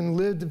result in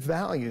lived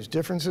values,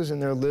 differences in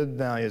their lived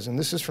values. And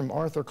this is from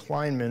Arthur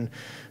Kleinman,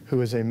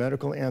 who is a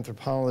medical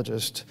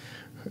anthropologist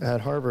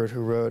at Harvard,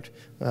 who wrote,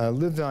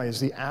 lived values,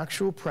 the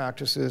actual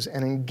practices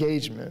and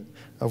engagement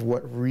of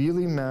what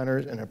really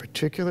matters in a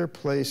particular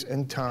place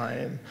and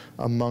time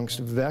amongst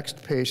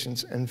vexed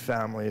patients and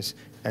families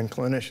and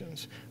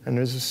clinicians. And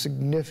there's a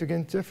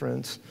significant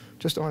difference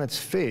just on its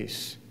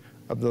face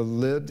of the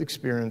lived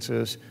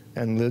experiences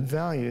and lived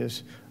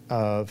values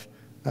of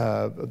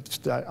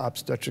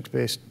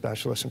obstetrics-based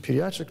specialists and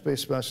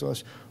pediatrics-based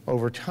specialists.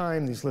 Over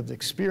time, these lived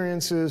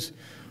experiences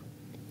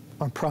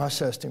are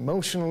processed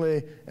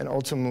emotionally and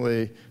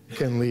ultimately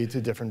can lead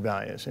to different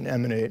values and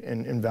emanate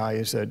in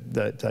values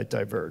that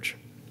diverge.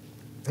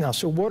 Now,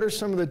 so what are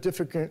some of the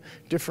different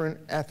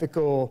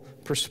ethical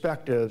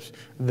perspectives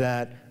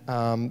that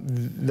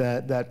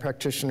that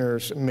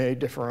practitioners may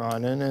differ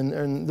on?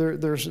 And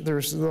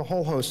there's a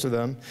whole host of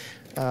them.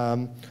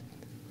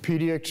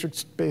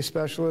 Pediatrics-based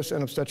specialists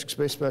and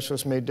obstetrics-based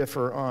specialists may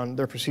differ on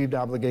their perceived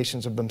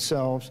obligations of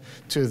themselves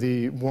to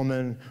the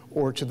woman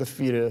or to the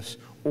fetus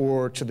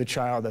or to the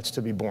child that's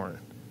to be born,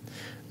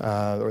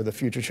 or the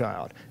future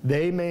child.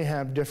 They may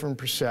have different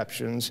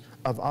perceptions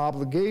of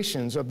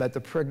obligations that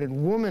the pregnant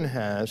woman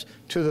has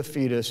to the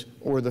fetus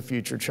or the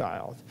future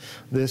child.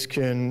 This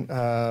can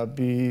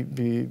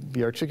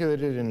be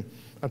articulated in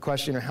a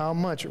question of how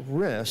much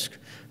risk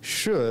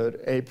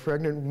should a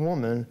pregnant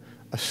woman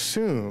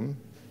assume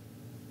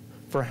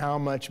for how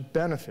much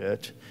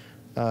benefit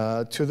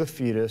to the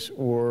fetus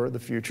or the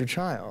future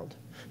child.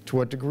 To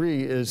what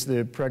degree is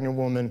the pregnant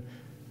woman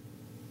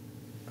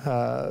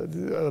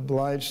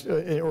obliged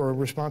or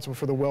responsible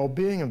for the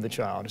well-being of the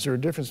child? Is there a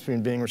difference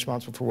between being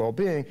responsible for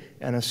well-being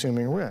and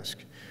assuming risk?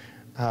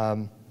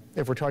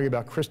 If we're talking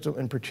about Crystal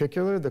in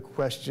particular, the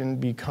question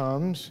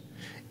becomes,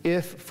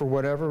 if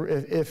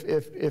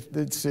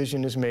the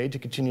decision is made to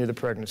continue the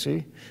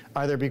pregnancy,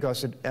 either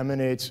because it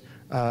emanates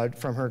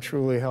from her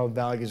truly held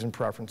values and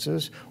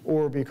preferences,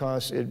 or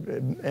because it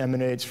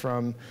emanates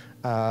from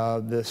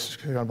this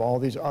kind of all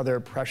these other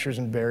pressures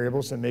and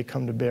variables that may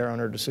come to bear on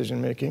her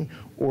decision making,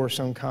 or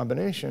some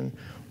combination.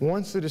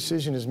 Once the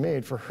decision is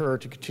made for her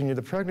to continue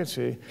the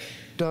pregnancy,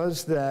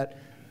 does that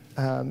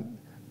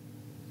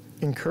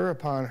incur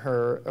upon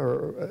her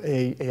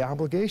a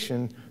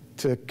obligation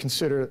to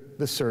consider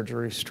the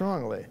surgery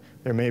strongly?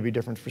 There may be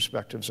different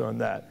perspectives on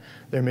that.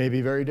 There may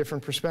be very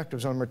different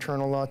perspectives on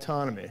maternal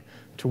autonomy.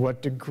 To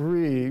what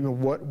degree,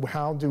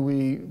 how do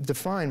we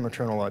define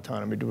maternal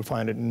autonomy? Do we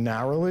define it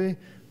narrowly?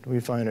 Do we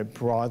define it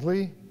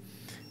broadly?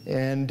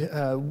 And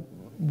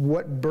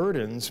what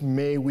burdens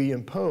may we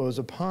impose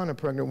upon a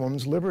pregnant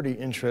woman's liberty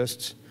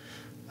interests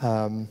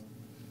as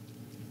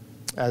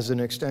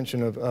an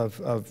extension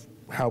of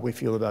how we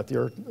feel about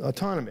their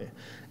autonomy?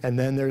 And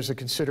then there's a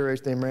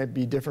consideration, there might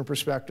be different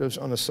perspectives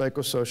on the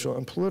psychosocial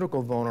and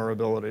political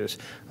vulnerabilities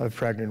of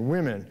pregnant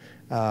women.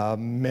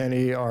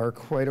 Many are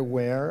quite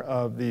aware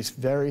of these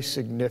very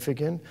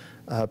significant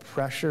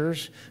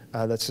pressures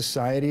that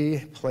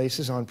society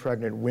places on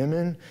pregnant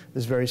women.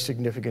 There's very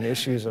significant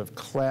issues of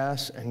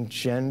class and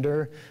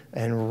gender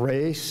and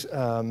race,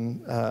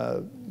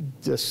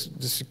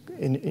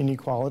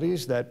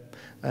 inequalities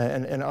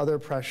and other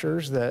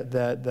pressures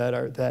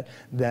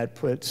that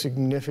put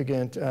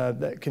significant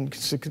that can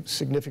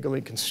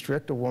significantly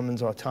constrict a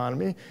woman's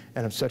autonomy,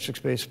 and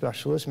obstetrics-based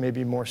specialists may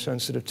be more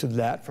sensitive to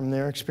that from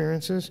their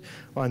experiences.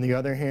 On the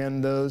other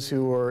hand, those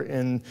who are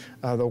in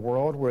the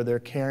world where they're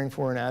caring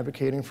for and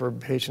advocating for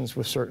patients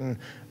with certain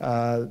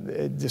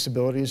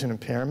disabilities and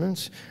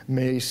impairments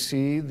may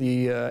see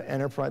the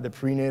enterprise of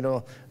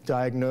prenatal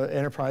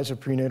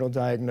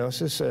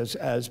diagnosis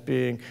as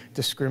being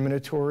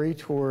discriminatory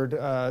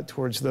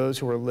towards those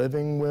who are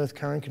living with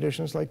current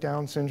conditions like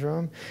Down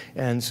syndrome,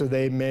 and so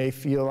they may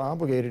feel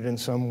obligated in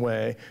some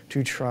way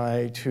to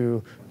try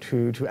to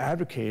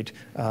advocate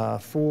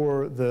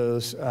for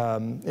those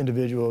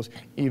individuals,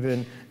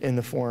 even in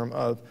the form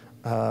of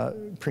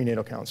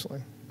prenatal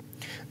counseling.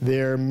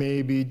 There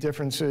may be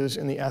differences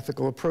in the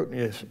ethical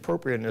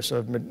appropriateness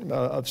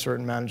of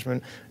certain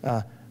management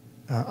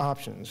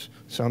options.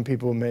 Some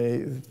people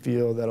may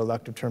feel that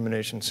elective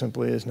termination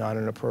simply is not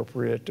an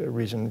appropriate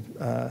is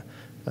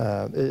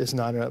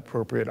not an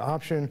appropriate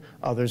option.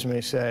 Others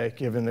may say,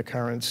 given the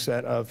current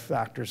set of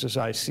factors as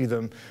I see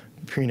them,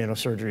 prenatal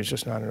surgery is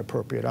just not an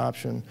appropriate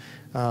option.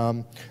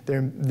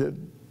 The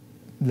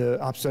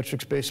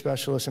obstetrics-based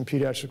specialists and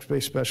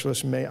pediatrics-based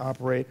specialists may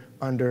operate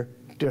under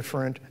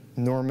different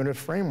normative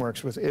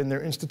frameworks within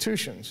their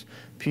institutions.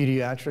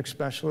 Pediatric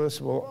specialists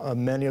will,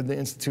 many of the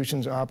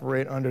institutions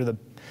operate under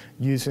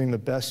using the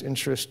best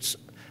interests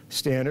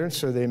standards,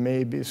 so they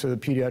may be, so the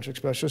pediatric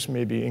specialists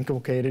may be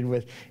inculcated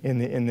in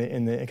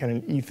the kind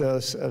of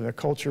ethos of a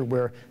culture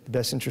where the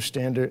best interest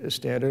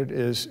standard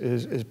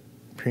is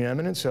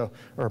preeminent,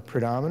 or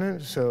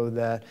predominant, so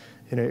that,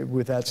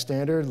 with that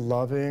standard,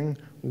 loving,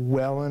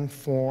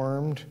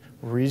 well-informed,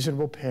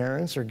 reasonable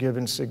parents are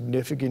given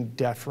significant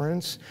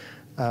deference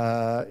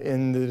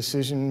in the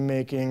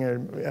decision-making,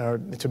 or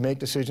to make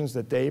decisions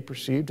that they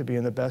perceive to be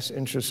in the best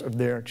interests of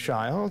their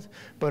child,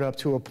 but up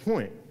to a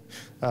point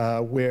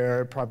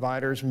where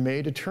providers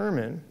may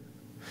determine,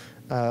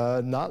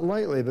 not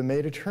lightly, but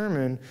may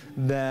determine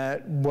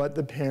that what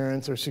the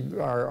parents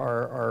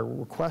are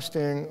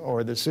requesting,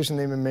 or the decision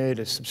they've made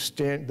is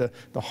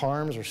the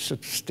harms are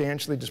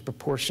substantially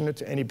disproportionate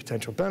to any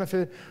potential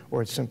benefit,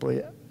 or it's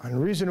simply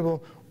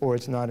unreasonable, or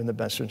it's not in the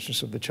best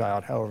interest of the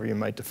child, however you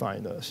might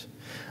define those.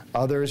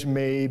 Others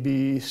may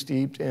be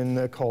steeped in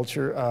the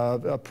culture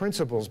of a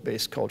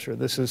principles-based culture.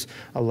 This is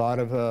a lot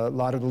of the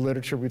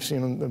literature we've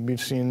seen.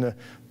 The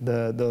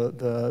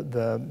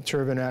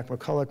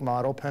Chervenak-McCulloch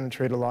model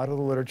penetrate a lot of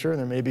the literature, and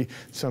there may be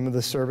some of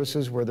the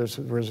services where there's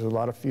a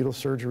lot of fetal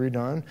surgery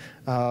done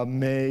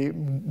may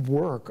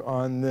work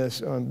on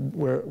this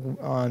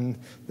on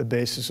the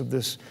basis of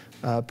this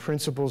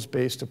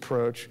principles-based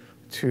approach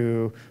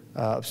to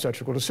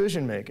obstetrical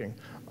decision making.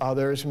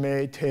 Others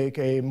may take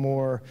a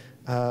more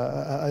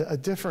a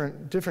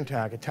different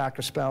tack, attack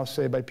a spouse,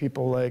 say, by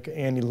people like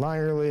Annie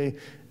Lyerly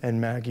and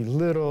Maggie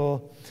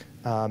Little,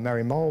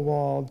 Mary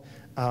Mulwald,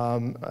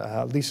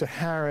 Lisa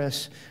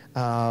Harris,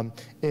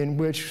 in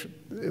which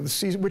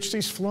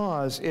sees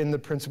flaws in the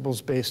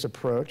principles-based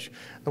approach,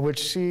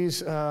 which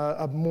sees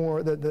a more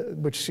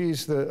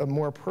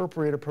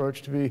appropriate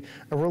approach to be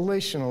a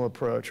relational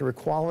approach or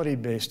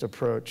equality-based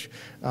approach,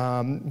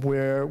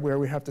 where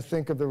we have to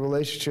think of the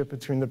relationship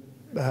between the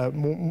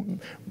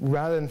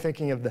rather than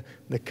thinking of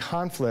the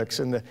conflicts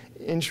and the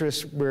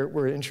interests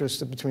where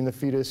interests between the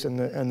fetus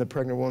and the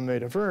pregnant woman may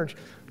diverge,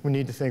 we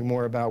need to think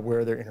more about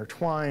where they're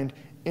intertwined,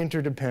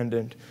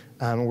 interdependent,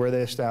 where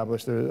they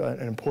establish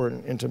an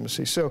important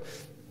intimacy. So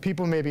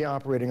people may be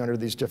operating under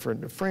these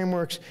different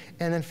frameworks,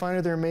 and then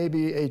finally there may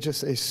be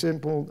just a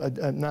simple,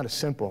 not a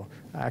simple,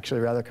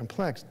 actually rather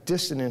complex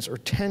dissonance or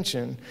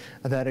tension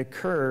that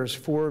occurs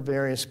for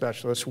various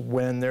specialists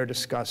when they're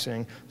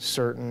discussing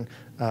certain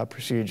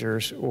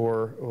procedures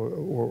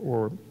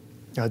or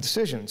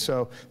decisions.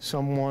 So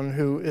someone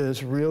who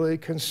is really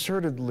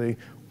concertedly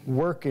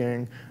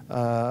working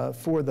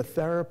for the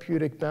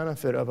therapeutic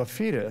benefit of a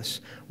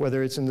fetus,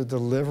 whether it's in the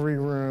delivery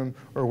room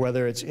or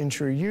whether it's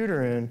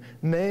intrauterine,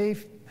 may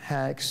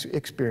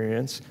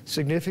experience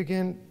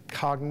significant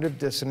cognitive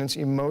dissonance,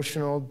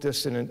 emotional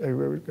dissonance,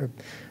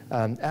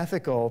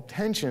 ethical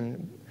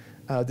tension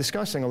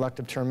discussing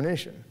elective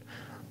termination.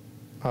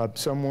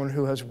 Someone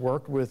who has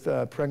worked with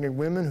pregnant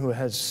women, who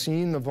has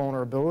seen the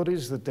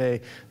vulnerabilities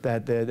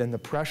and the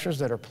pressures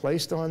that are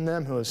placed on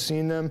them, who has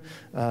seen them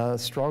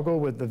struggle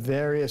with the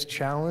various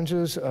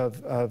challenges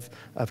of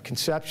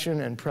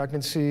conception and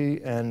pregnancy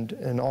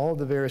and all of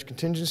the various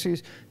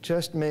contingencies,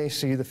 just may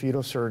see the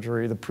fetal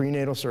surgery, the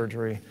prenatal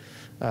surgery,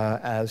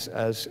 as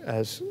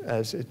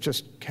it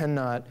just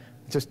cannot,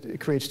 it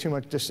creates too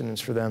much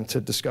dissonance for them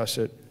to discuss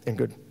it in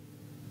good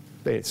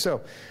faith. So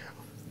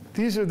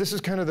this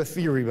is kind of the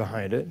theory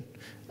behind it.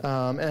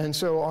 And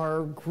so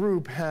our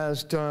group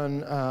has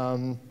done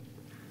a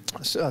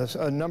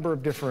number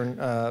of different,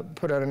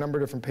 put out a number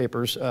of different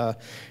papers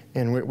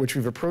in which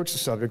we've approached the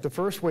subject. The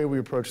first way we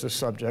approached the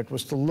subject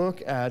was to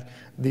look at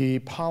the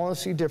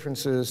policy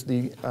differences,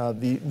 the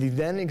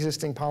then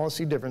existing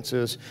policy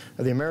differences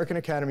of the American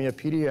Academy of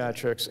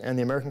Pediatrics and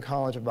the American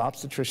College of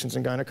Obstetricians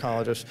and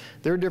Gynecologists,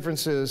 their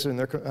differences in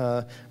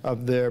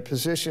of their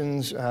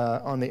positions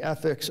on the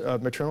ethics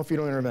of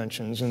maternal-fetal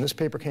interventions. And this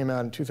paper came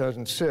out in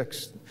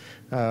 2006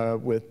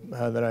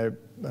 that I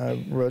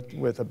wrote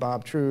with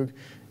Bob Trug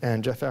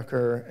and Jeff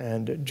Ecker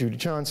and Judy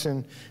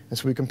Johnson. And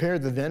so we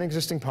compared the then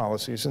existing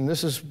policies, and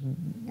this is,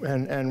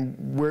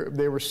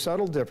 they were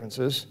subtle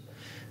differences.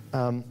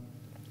 And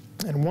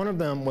one of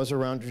them was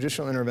around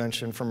judicial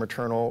intervention for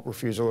maternal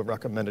refusal of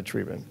recommended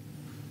treatment.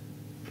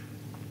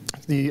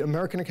 The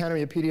American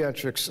Academy of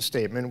Pediatrics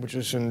statement, which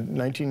was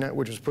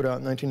put out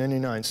in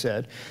 1999,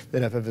 said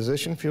that if a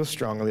physician feels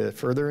strongly that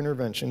further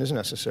intervention is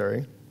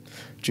necessary,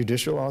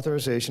 judicial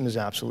authorization is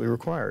absolutely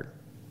required.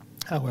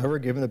 However,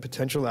 given the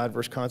potential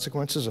adverse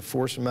consequences of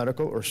forced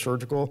medical or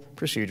surgical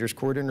procedures,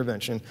 court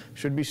intervention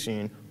should be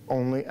seen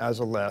only as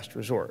a last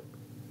resort.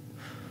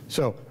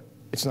 So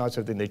it's not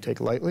something they take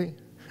lightly.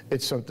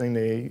 it's something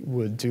they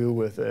would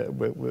do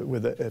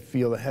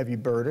feel a heavy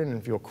burden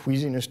and feel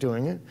queasiness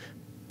doing it,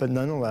 but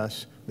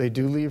nonetheless, they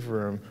do leave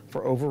room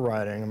for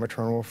overriding a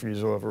maternal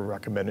refusal of a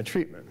recommended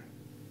treatment.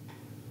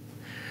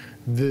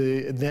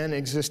 The then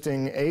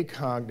existing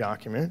ACOG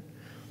document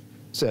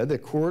said that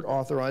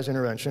court-authorized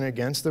intervention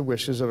against the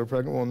wishes of a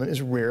pregnant woman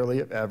is rarely,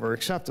 if ever,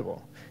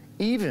 acceptable,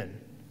 even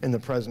in the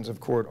presence of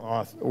court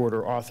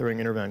order authorizing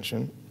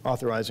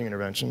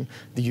intervention.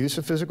 The use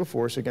of physical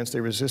force against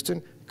a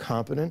resistant,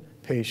 competent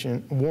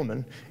patient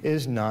woman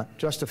is not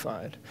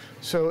justified.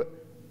 So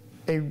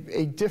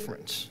a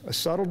difference, a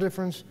subtle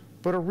difference,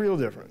 but a real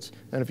difference.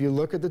 And if you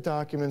look at the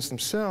documents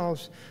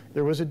themselves,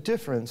 there was a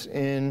difference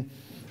in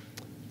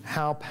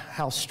how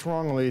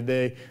strongly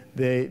they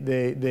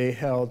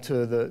held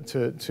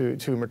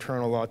to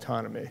maternal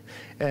autonomy.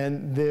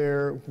 And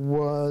there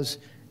was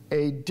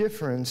a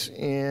difference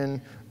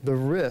in the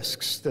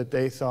risks that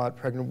they thought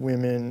pregnant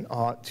women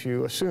ought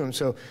to assume.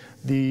 So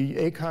the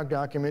ACOG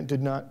document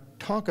did not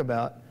talk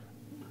about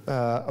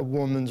a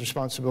woman's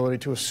responsibility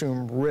to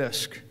assume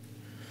risk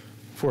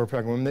for a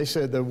pregnant woman. They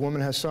said the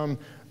woman has some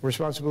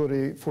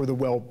responsibility for the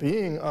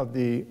well-being of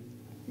the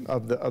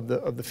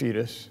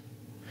fetus,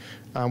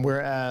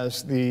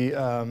 whereas the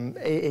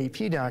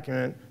AAP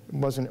document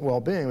wasn't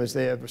well-being, was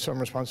they have some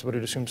responsibility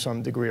to assume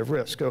some degree of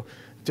risk. So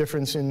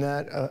difference in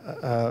that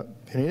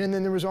opinion. And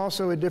then there was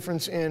also a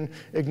difference in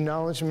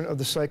acknowledgement of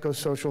the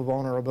psychosocial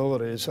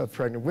vulnerabilities of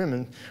pregnant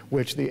women,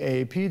 which the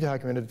AAP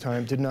document at the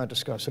time did not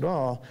discuss at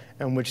all,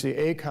 and which the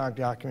ACOG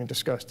document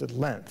discussed at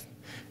length.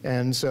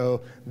 And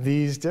so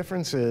these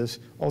differences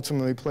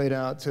ultimately played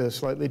out to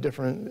slightly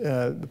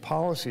different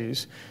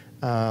policies.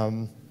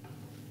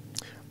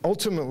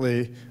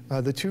 Ultimately,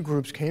 the two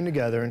groups came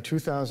together in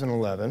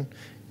 2011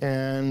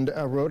 and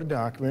wrote a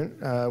document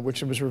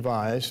which was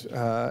revised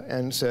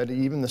and said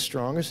even the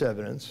strongest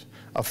evidence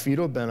of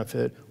fetal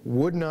benefit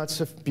would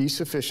not be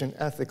sufficient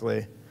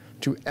ethically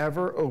to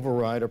ever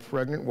override a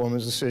pregnant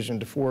woman's decision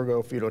to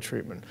forego fetal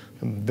treatment.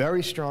 Some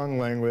very strong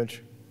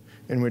language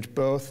in which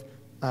both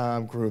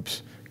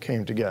groups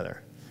came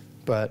together.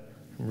 But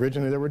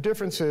originally there were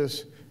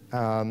differences,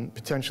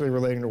 potentially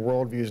relating to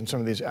worldviews and some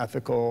of these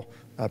ethical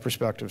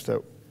perspectives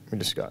that we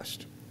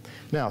discussed.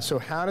 Now, so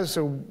how does,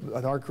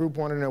 our group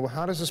wanted to know, well,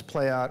 how does this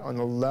play out on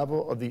the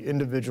level of the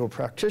individual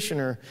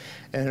practitioner?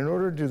 And in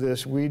order to do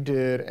this, we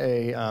did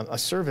a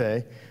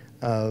survey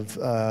of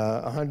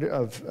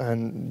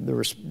and the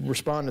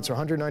respondents are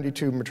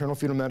 192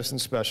 maternal-fetal medicine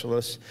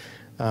specialists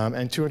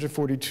and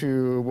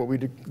 242 what we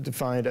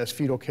defined as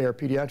fetal care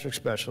pediatric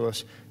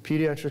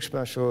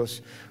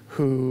specialists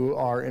who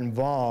are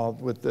involved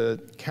with the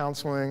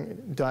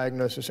counseling,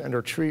 diagnosis,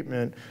 and/or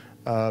treatment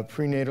of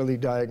prenatally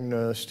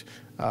diagnosed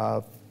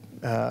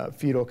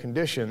fetal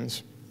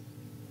conditions,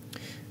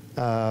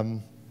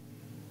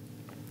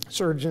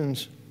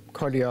 surgeons,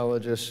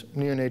 cardiologists,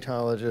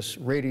 neonatologists,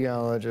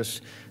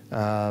 radiologists,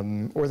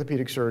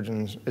 orthopedic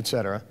surgeons, et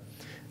cetera.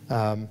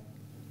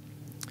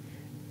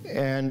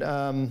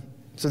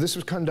 So this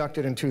was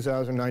conducted in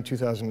 2009,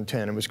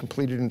 2010. It was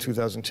completed in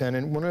 2010.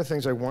 And one of the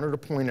things I wanted to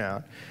point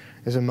out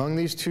is among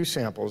these two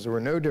samples, there were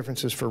no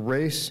differences for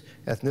race,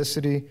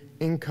 ethnicity,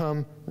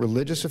 income,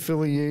 religious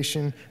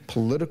affiliation,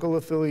 political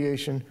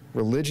affiliation,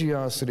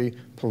 religiosity,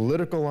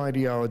 political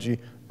ideology,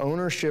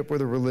 ownership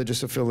with a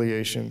religious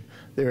affiliation,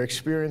 their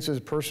experiences,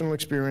 personal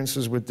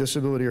experiences with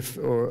disability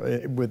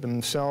or with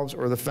themselves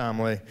or the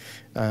family.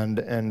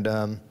 And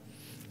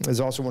I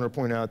also want to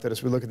point out that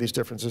as we look at these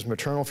differences,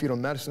 maternal-fetal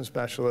medicine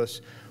specialists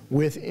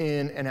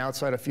within and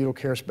outside of fetal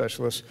care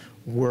specialists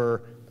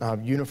were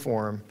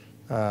uniform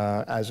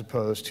as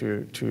opposed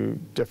to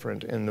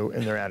different in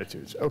their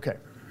attitudes. Okay,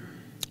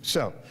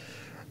 so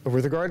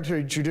with regard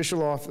to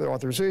judicial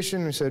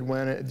authorization, we said,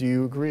 when do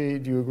you agree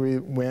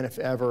when, if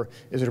ever,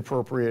 is it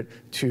appropriate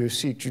to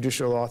seek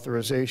judicial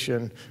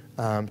authorization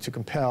to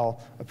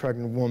compel a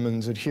pregnant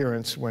woman's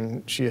adherence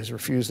when she has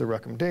refused the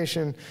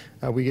recommendation?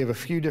 We gave a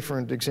few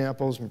different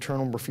examples: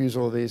 maternal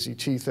refusal of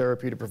AZT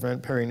therapy to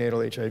prevent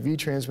perinatal HIV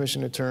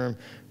transmission to term,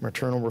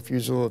 maternal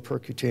refusal of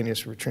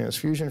percutaneous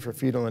transfusion for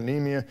fetal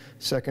anemia,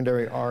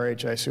 secondary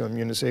Rh-ISO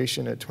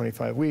immunization at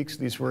 25 weeks.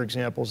 These were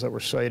examples that were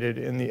cited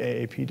in the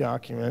AAP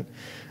document.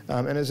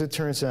 And as it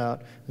turns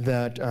out,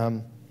 that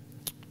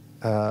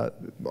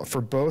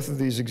for both of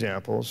these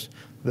examples,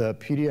 the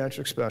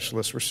pediatric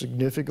specialists were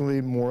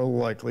significantly more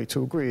likely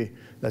to agree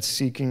that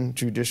seeking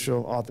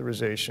judicial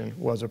authorization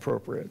was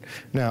appropriate.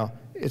 Now,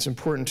 it's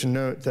important to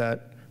note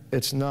that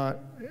it's not,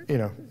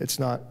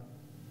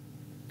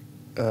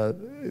 that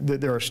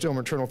there are still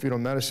maternal-fetal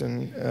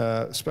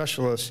medicine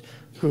specialists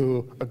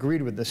who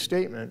agreed with this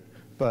statement,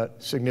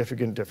 but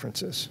significant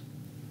differences.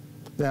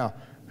 Now,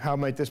 how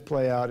might this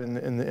play out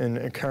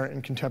in current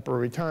and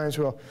contemporary times?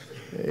 Well,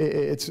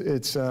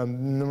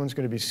 no one's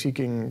going to be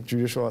seeking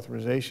judicial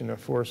authorization to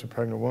force a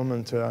pregnant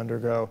woman to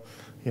undergo,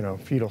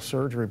 fetal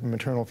surgery,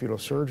 maternal fetal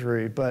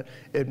surgery, but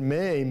it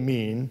may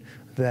mean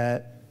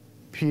that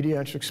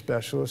pediatric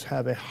specialists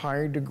have a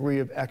higher degree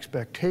of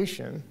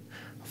expectation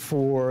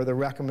for the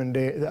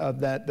recommendation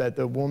that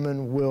the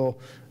woman will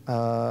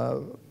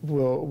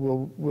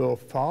will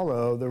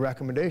follow the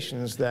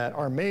recommendations that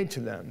are made to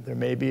them. There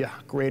may be a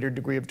greater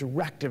degree of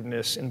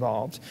directiveness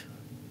involved.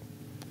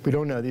 We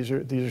don't know. These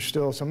are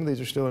still, some of these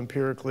are still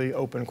empirically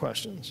open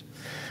questions.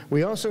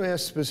 We also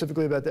asked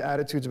specifically about the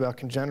attitudes about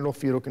congenital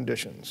fetal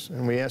conditions.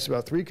 And we asked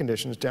about 3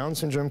 conditions: Down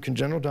syndrome,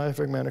 congenital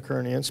diaphragmatic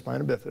hernia, and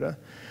spina bifida.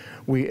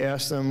 We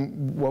asked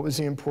them what was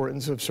the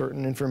importance of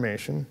certain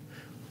information.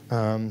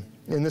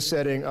 In the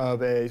setting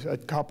of a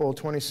couple,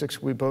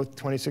 both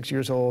 26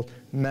 years old,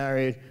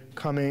 married,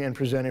 coming and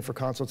presenting for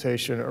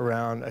consultation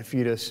around a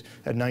fetus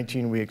at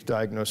 19 weeks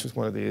diagnosed with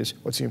one of these.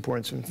 What's the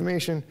importance of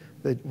information?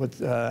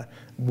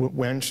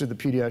 When should the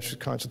pediatric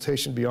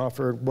consultation be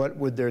offered? What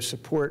would their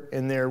support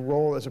in their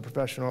role as a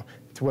professional?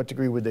 To what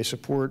degree would they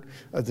support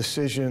a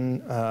decision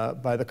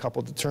by the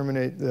couple to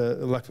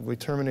electively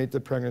terminate the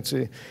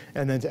pregnancy,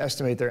 and then to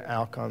estimate their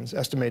outcomes,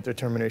 estimate their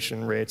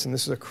termination rates? And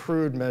this is a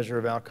crude measure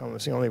of outcome.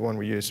 It's the only one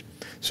we use.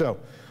 So,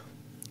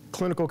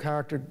 clinical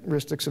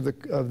characteristics of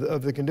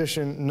the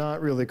condition,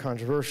 not really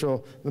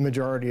controversial. The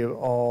majority of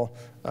all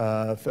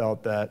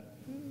felt that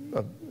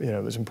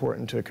it was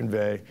important to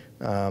convey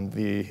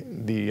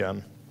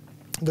the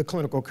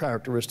clinical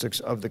characteristics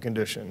of the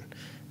condition.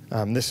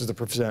 This is the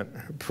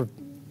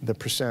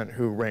percent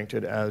who ranked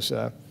it as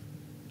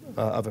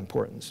of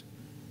importance.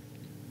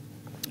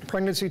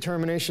 Pregnancy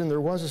termination,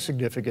 there was a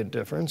significant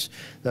difference.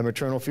 The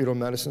maternal-fetal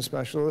medicine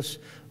specialists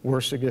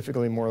were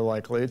significantly more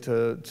likely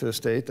to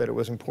state that it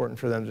was important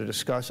for them to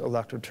discuss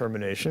elective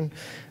termination.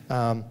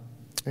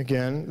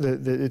 Again,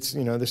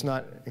 it's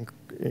not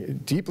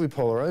deeply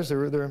polarized. There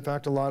were, in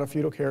fact, a lot of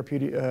fetal care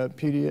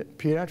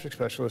pediatric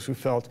specialists who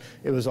felt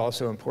it was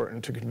also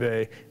important to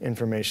convey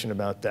information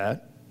about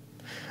that.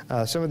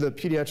 Some of the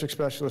pediatric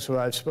specialists who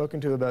I've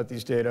spoken to about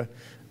these data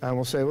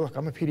will say, look,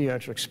 I'm a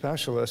pediatric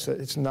specialist.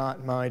 It's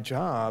not my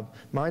job.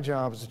 My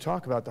job is to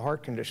talk about the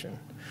heart condition.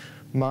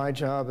 My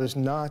job is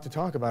not to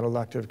talk about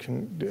elective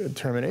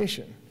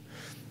termination.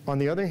 On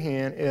the other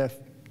hand, if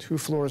 2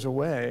 floors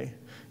away,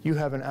 you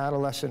have an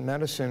adolescent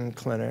medicine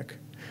clinic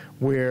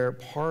where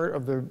part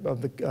of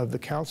the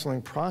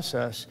counseling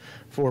process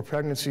for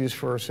pregnancies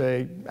for,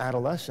 say,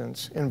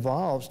 adolescents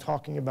involves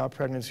talking about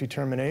pregnancy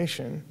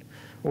termination,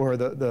 or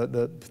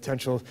the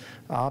potential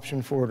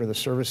option for it, or the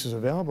services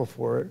available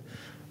for it,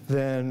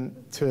 then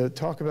to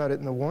talk about it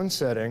in the one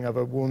setting of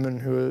a woman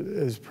who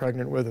is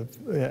pregnant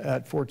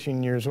at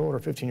 14 years old or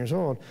 15 years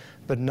old,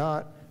 but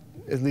not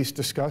at least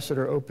discuss it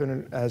or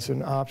open it as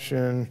an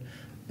option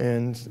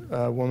in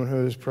a woman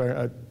who is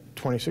a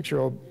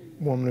 26-year-old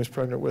woman who's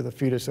pregnant with a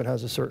fetus that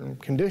has a certain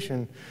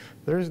condition,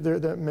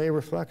 that may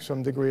reflect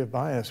some degree of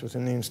bias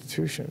within the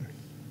institution.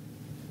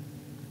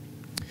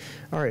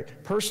 All right,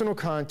 personal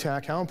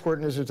contact. How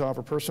important is it to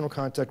offer personal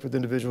contact with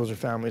individuals or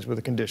families with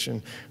a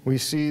condition? We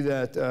see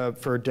that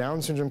for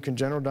Down syndrome,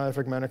 congenital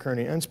diaphragmatic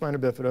hernia, and spina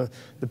bifida,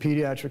 the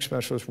pediatric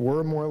specialists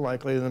were more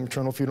likely than the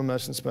maternal-fetal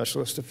medicine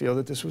specialists to feel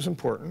that this was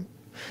important.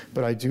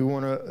 But I do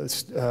want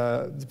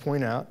to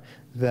point out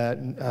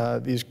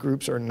that these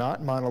groups are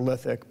not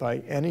monolithic by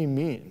any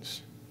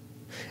means.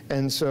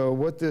 And so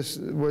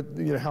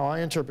how I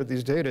interpret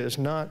these data is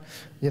not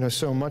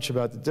so much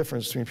about the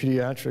difference between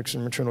pediatrics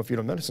and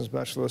maternal-fetal medicine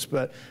specialists,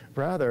 but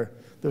rather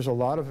there's a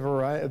lot of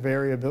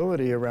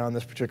variability around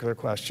this particular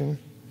question.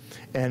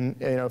 And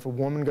if a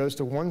woman goes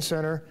to one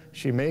center,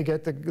 she may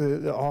get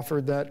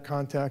offered that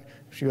contact.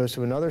 If she goes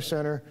to another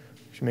center,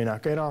 she may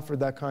not get offered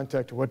that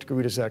contact. To what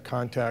degree does that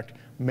contact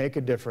make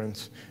a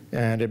difference?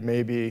 And it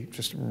may be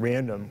just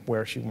random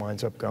where she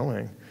winds up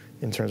going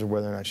in terms of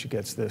whether or not she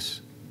gets this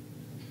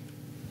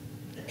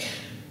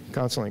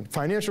counseling.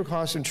 Financial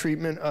costs and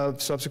treatment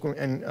of subsequent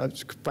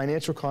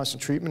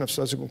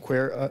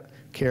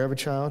care of a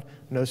child.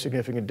 No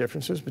significant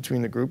differences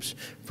between the groups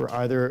for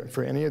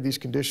any of these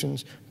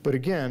conditions. But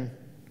again,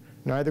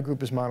 neither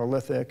group is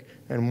monolithic,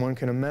 and one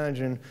can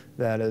imagine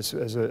that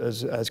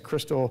as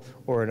Crystal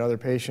or another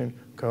patient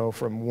go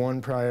from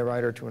one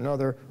provider to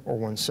another or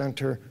one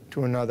center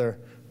to another,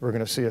 we're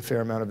going to see a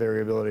fair amount of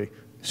variability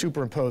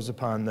superimposed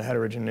upon the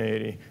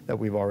heterogeneity that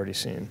we've already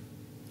seen.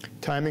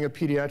 Timing of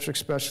pediatric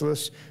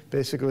specialists,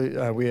 basically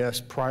we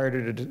asked prior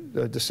to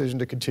the decision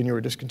to continue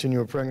or discontinue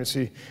a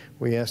pregnancy,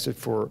 we asked it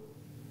for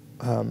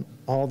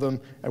all of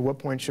them. At what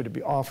point should it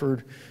be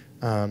offered?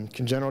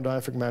 Congenital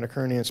diaphragmatic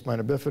hernia and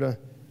spina bifida,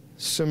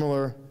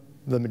 similar,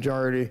 the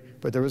majority,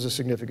 but there was a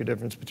significant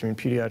difference between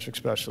pediatric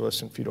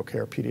specialists and fetal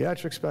care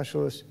pediatric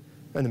specialists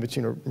and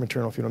the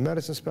maternal-fetal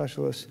medicine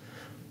specialists.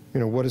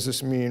 What does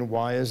this mean?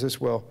 Why is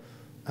this? Well,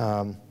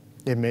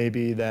 it may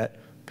be that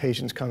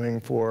patients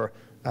coming for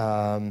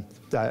the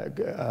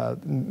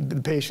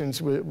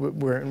patients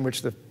in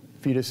which the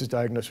fetus is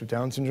diagnosed with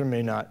Down syndrome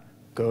may not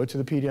go to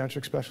the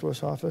pediatric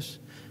specialist office.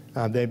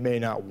 They may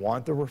not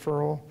want the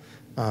referral,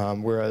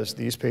 whereas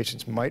these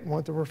patients might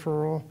want the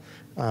referral.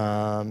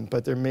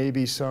 But there may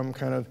be some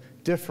kind of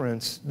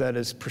difference that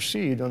is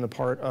perceived on the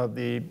part of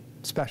the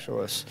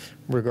specialists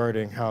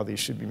regarding how these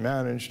should be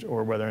managed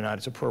or whether or not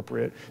it's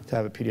appropriate to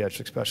have a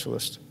pediatric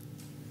specialist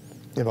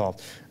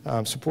involved.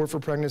 Support for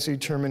pregnancy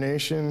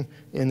termination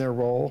in their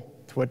role.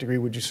 To what degree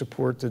would you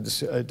support the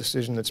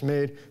decision that's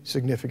made?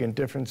 Significant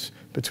difference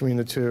between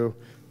the two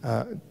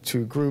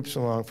groups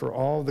along for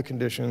all the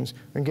conditions.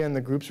 Again,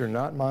 the groups are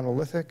not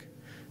monolithic,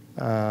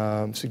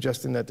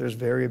 suggesting that there's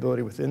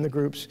variability within the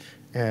groups.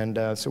 And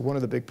so one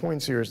of the big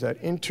points here is that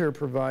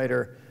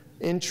inter-provider,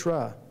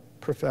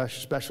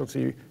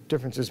 intra-specialty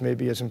differences may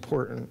be as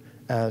important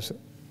as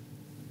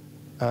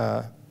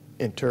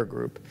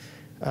intergroup.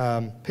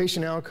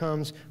 Patient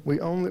outcomes, we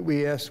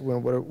asked, well,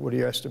 what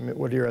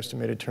are your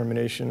estimated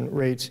termination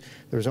rates?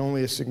 There's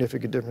only a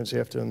significant difference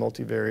after the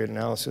multivariate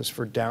analysis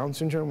for Down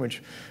syndrome,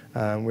 which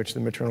the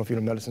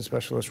maternal-fetal medicine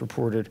specialist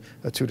reported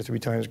a 2 to 3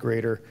 times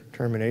greater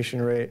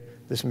termination rate.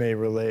 This may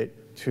relate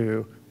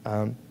to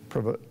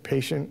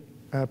patient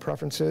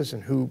preferences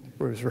and who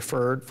was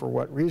referred for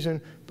what reason,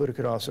 but it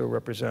could also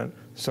represent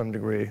some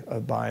degree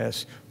of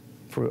bias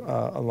for,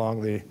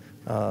 along the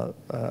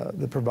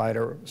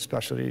provider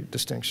specialty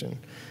distinction.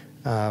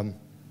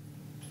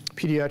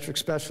 Pediatric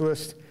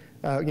specialist,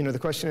 the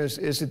question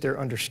is it their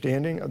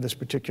understanding of this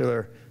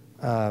particular,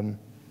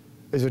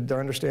 is it their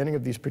understanding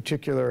of these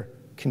particular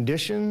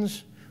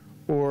conditions,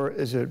 or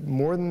is it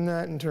more than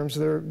that in terms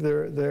of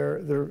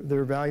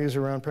their values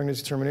around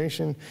pregnancy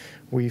termination?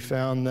 We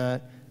found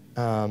that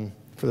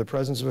for the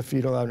presence of a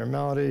fetal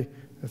abnormality,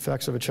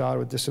 effects of a child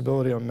with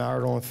disability on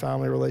marital and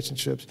family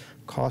relationships,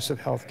 costs of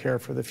health care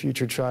for the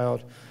future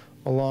child,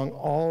 along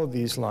all of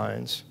these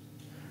lines,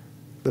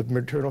 the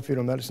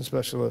maternal-fetal medicine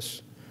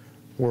specialists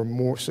were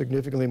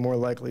significantly more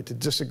likely to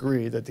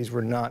disagree that these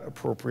were not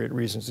appropriate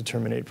reasons to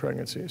terminate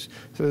pregnancies.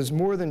 So there's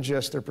more than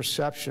just their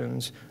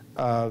perceptions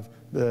of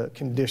the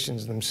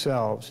conditions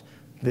themselves.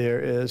 There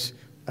is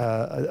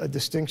a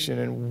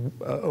distinction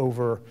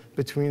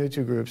between the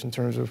two groups in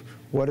terms of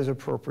what is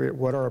appropriate,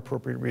 what are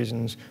appropriate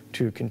reasons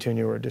to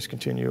continue or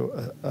discontinue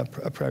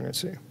a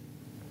pregnancy.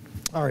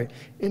 All right,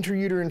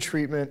 intrauterine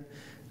treatment.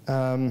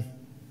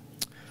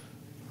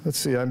 Let's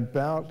see, I'm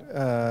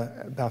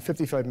about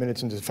 55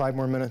 minutes into 5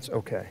 more minutes.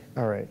 Okay,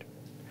 all right.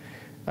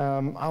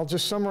 I'll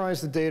just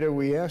summarize the data.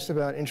 We asked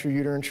about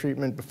intrauterine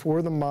treatment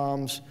before the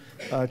MOMS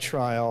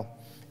trial,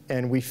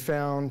 and we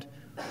found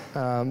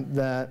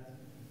that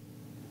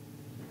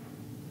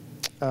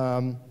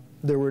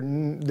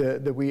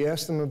we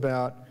asked them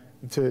about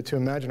to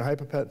imagine a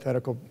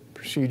hypothetical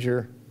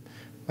procedure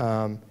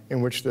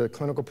in which the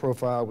clinical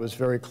profile was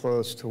very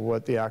close to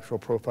what the actual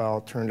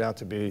profile turned out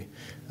to be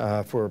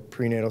for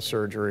prenatal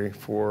surgery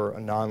for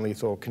a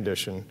non-lethal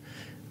condition.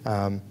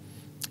 And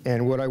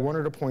what I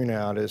wanted to point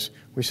out is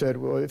we said,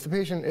 well, if the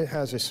patient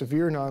has a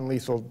severe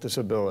non-lethal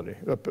disability,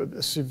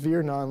 a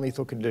severe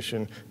non-lethal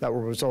condition that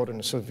will result in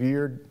a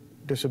severe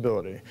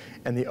disability,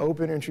 and the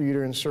open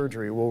intrauterine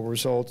surgery will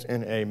result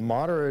in a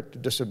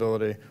moderate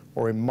disability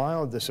or a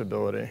mild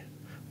disability,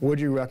 would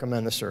you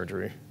recommend the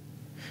surgery?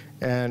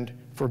 And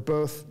for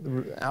both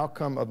the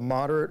outcome of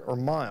moderate or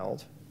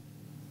mild,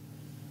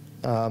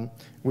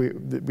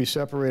 we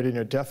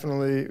separated,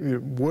 definitely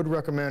would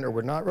recommend or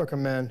would not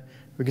recommend.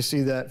 We can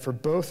see that for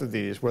both of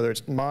these, whether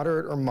it's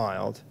moderate or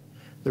mild,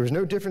 there was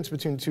no difference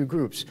between the two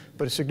groups,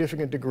 but a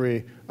significant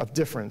degree of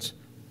difference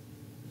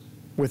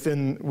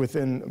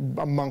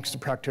amongst the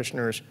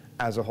practitioners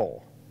as a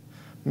whole,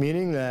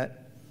 meaning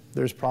that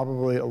there's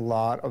probably a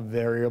lot of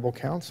variable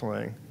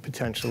counseling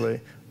potentially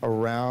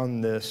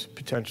around this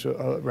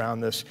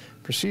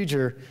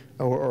procedure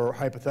or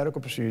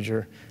hypothetical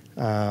procedure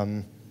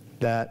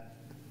that,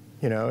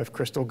 if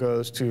Crystal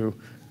goes to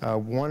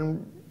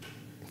one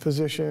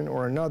physician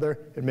or another,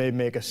 it may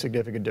make a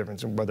significant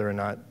difference in whether or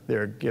not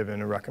they're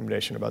given a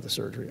recommendation about the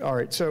surgery. All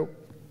right, so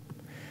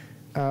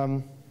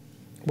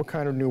what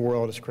kind of new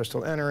world is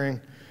Crystal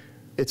entering?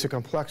 It's a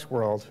complex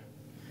world.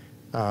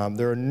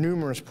 There are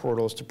numerous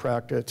portals to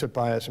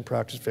bias and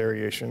practice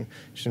variation.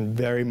 It's in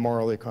very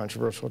morally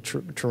controversial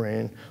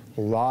terrain,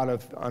 a lot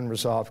of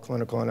unresolved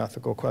clinical and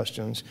ethical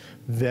questions,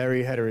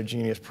 very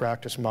heterogeneous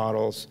practice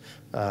models,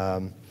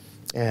 and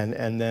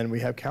then we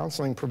have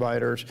counseling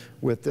providers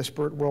with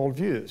disparate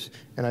worldviews.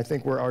 And I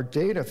think where our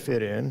data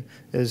fit in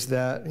is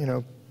that,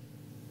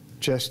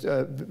 just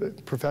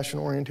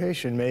professional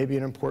orientation may be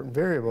an important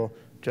variable,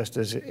 just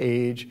as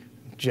age,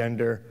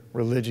 gender,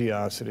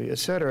 religiosity, et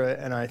cetera.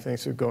 And I think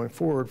so going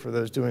forward for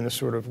those doing this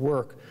sort of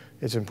work,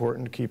 it's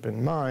important to keep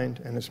in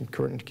mind, and it's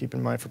important to keep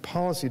in mind for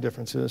policy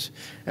differences.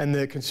 And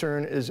the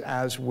concern is,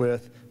 as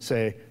with,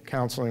 say,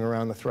 counseling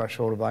around the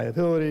threshold of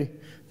viability,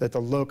 that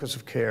the locus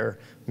of care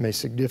may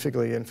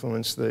significantly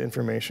influence the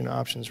information,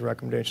 options,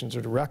 recommendations,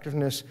 or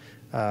directiveness,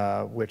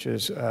 which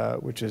is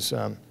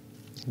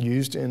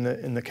used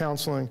in the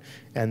counseling.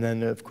 And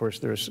then, of course,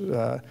 there's,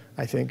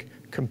 I think,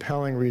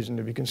 compelling reason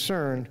to be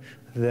concerned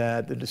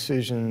that the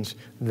decisions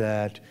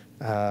that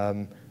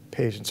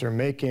patients are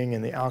making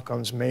and the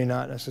outcomes may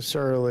not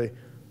necessarily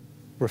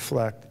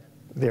reflect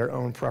their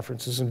own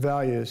preferences and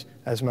values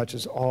as much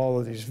as all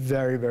of these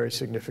very, very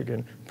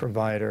significant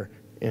provider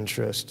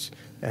interests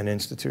and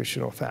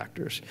institutional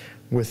factors.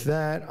 With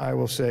that, I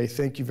will say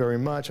thank you very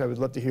much. I would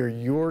love to hear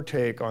your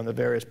take on the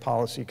various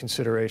policy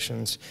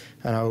considerations,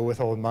 and I will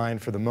withhold mine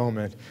for the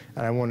moment.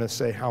 And I want to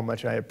say how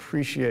much I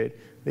appreciate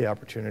the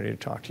opportunity to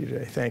talk to you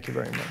today. Thank you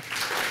very much.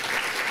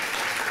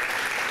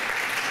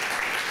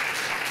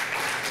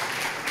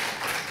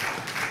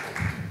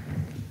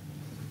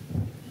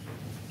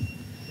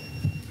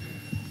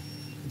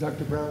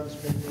 Dr. Brown's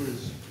paper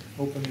is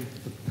open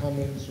for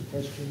comments or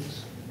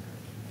questions.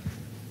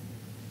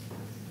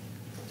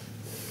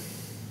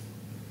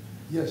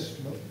 Yes,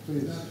 no,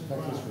 please,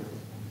 Dr. Smith.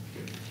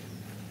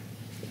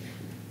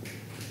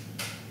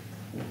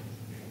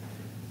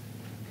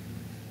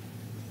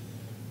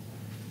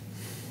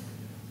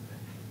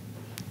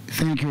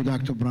 Thank you,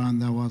 Dr. Brown.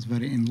 That was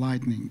very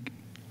enlightening.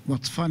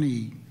 What's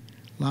funny,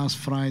 last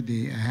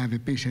Friday, I have a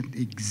patient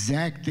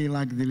exactly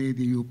like the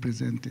lady you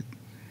presented.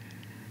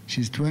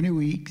 She's 20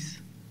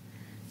 weeks.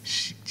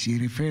 She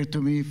referred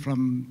to me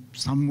from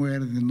somewhere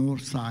in the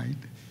north side.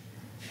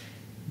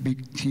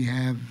 She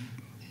have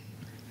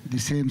the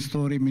same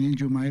story,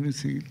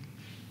 meningomyelocele,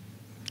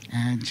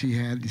 and she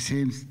had the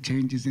same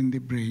changes in the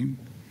brain.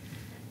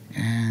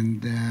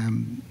 And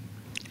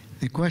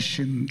the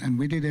question, and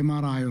we did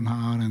MRI on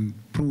her and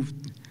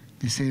proved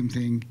the same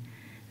thing.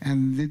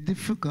 And the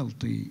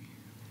difficulty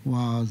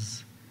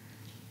was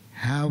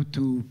how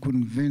to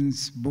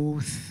convince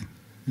both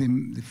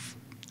the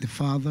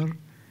father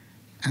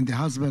and the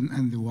husband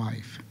and the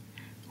wife.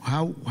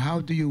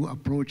 How do you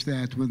approach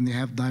that when they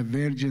have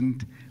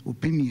divergent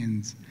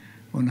opinions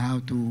on how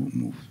to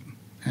move?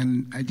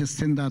 And I just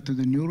sent that to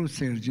the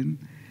neurosurgeon,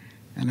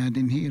 and I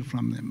didn't hear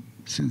from them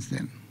since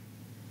then.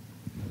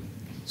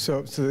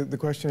 So the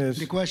question is?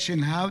 The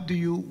question, what do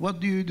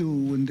you do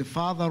when the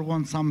father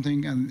wants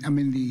something, and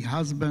the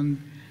husband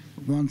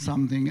wants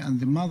something, and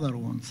the mother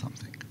wants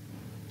something?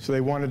 So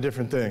they wanted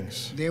different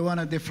things. They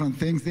wanted different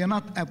things. They're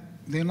not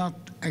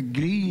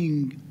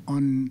agreeing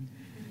on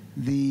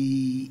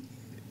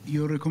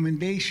your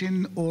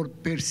recommendation or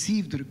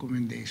perceived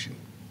recommendation.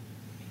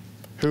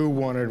 Who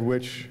wanted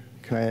which?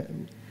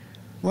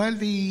 Well,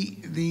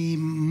 the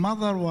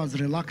mother was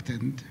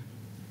reluctant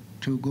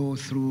to go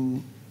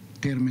through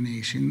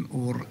termination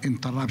or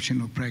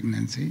interruption of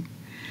pregnancy,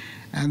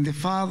 and the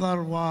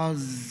father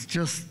was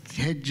just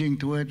hedging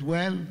to it.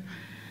 Well,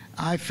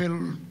 I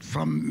fell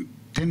from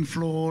 10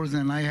 floors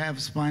and I have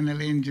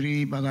spinal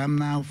injury, but I'm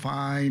now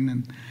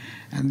fine,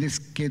 and this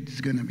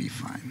kid's gonna be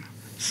fine.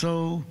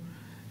 So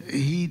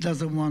he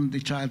doesn't want the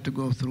child to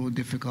go through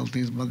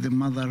difficulties, but the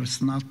mother is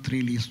not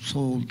really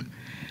sold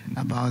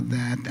about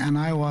that. And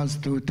I was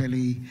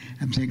totally,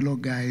 I'm saying,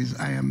 look guys,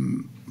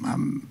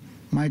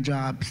 my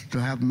job is to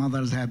have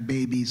mothers have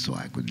babies so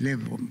I could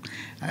live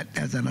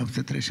as an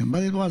obstetrician.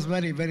 But it was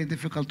very, very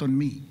difficult on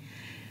me.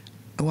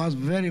 It was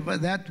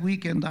that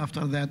weekend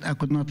after that, I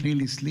could not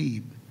really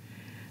sleep.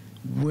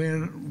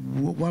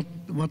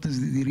 What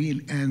is the real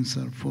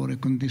answer for a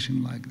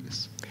condition like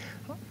this?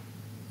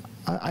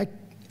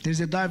 There's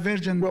a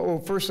divergent. Well,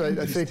 first,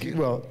 I think,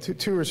 well,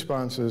 two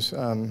responses.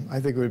 I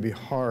think it would be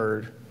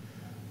hard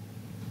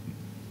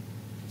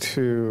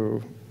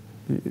to,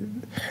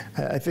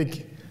 I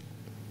think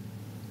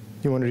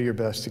you want to do your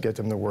best to get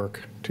them to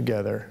work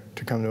together,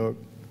 to come to a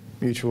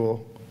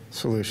mutual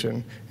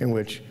solution in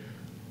which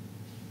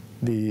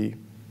the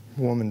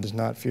woman does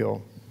not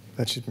feel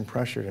that she's been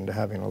pressured into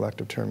having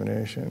elective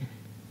termination.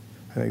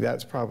 I think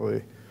that's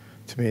probably,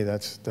 to me,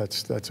 that's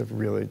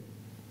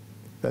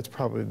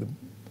probably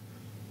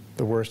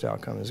the worst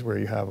outcome, is where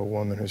you have a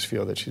woman who's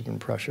feel that she's been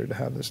pressured to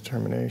have this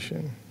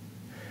termination.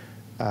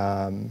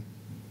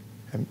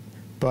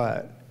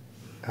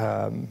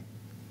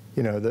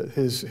 You know,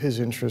 his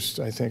interests,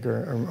 I think,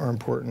 are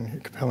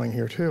important, compelling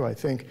here too. I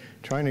think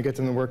trying to get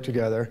them to work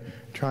together,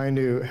 trying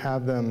to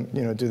have them,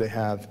 you know, do they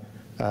have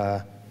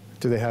a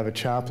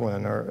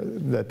chaplain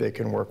that they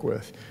can work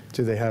with?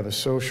 Do they have a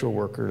social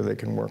worker they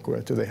can work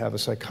with? Do they have a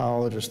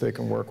psychologist they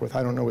can work with?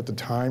 I don't know what the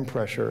time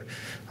pressure,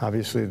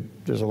 obviously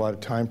there's a lot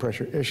of time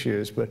pressure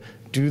issues, but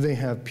do they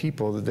have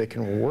people that they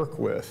can work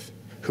with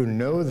who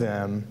know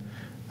them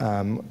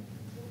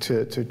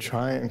to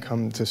try and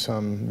come to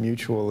some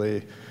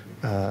mutually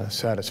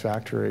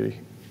satisfactory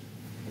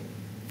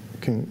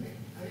I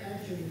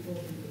actually told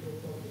you to go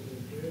talk to the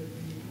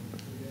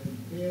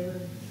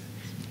parents,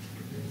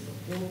 the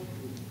support group,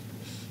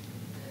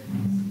 and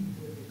see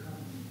where they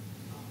come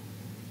up.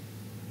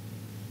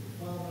 The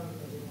father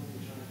doesn't want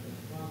the child, the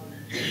father,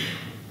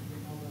 the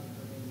mother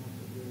doesn't want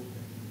to go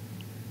into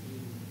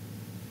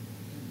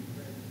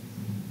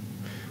pregnancy.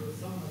 Because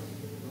somebody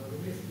told her,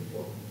 we missed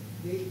before.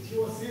 She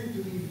was sent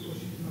to me because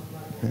she did not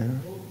like what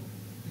I told.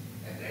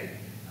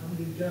 I'm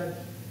the judge,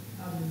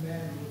 I'm the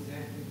man who's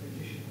had the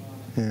petition on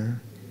it.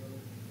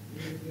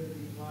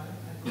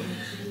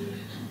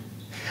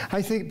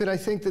 I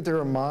think that there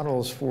are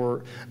models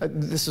for,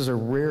 this is a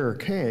rare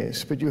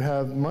case, but you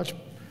have much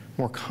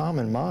more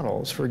common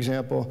models. For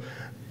example,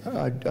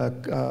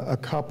 a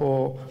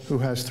couple who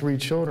has 3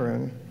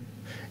 children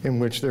in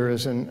which there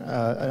is an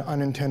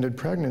unintended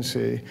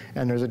pregnancy,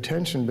 and there's a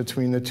tension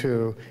between the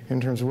two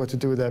in terms of what to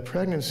do with that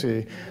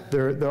pregnancy.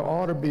 There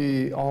ought to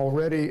be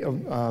already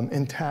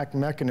intact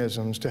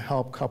mechanisms to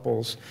help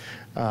couples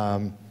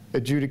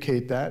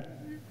adjudicate that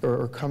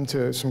or come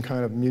to some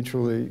kind of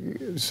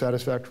mutually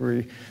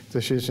satisfactory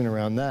decision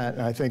around that.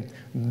 And I think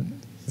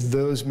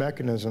those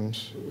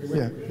mechanisms,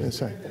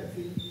 sorry.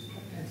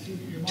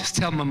 Just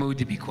tell Mahmoud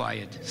to be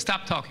quiet.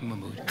 Stop talking,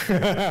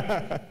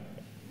 Mahmoud.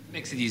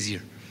 Makes it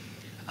easier.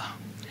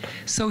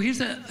 So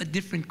here's a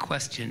different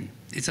question.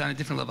 It's on a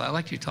different level. I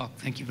like your talk.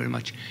 Thank you very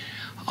much.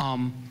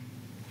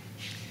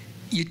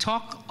 You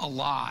talk a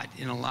lot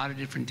in a lot of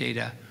different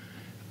data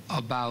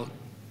about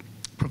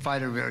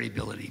provider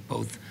variability,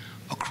 both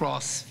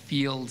across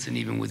fields and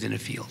even within a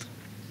field.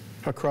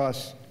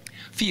 Across?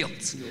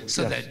 Fields,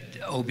 so yes.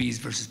 that OBs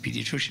versus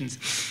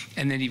pediatricians,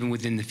 and then even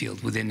within the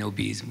field, within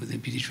OBs and within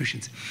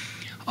pediatricians.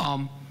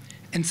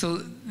 And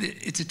so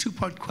it's a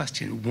two-part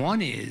question.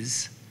 One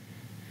is,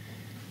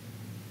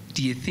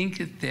 do you think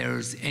that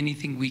there's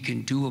anything we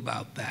can do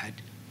about that?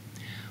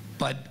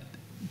 But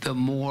the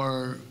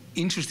more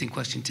interesting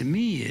question to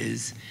me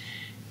is,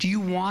 do you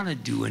want to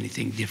do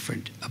anything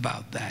different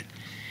about that?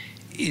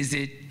 Is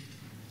it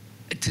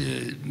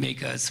to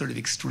make a sort of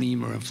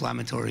extreme or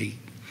inflammatory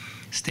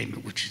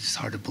statement, which is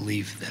hard to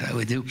believe that I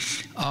would do?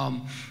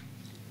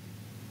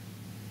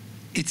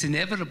 It's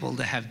inevitable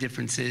to have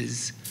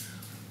differences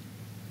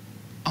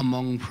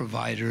among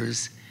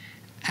providers,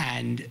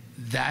 and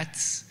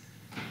that's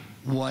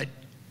what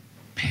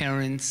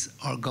parents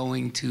are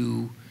going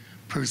to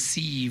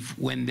perceive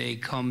when they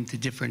come to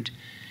different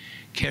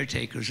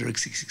caretakers, or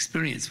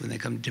experience when they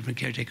come to different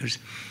caretakers.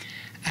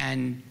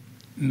 And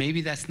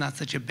maybe that's not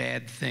such a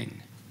bad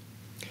thing.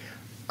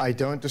 I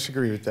don't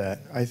disagree with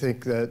that. I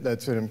think that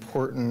that's an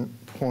important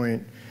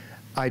point.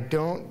 I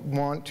don't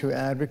want to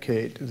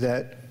advocate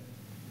that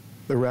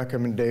the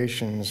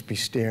recommendations be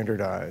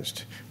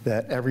standardized,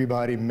 that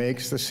everybody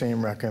makes the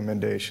same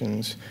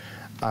recommendations.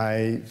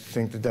 I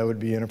think that that would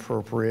be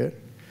inappropriate.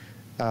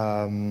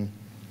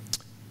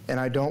 And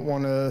I don't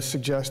want to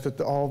suggest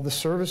that all of the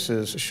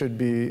services should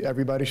be,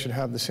 everybody should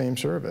have the same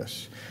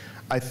service.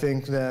 I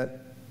think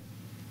that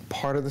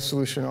part of the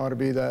solution ought to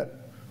be that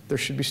there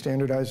should be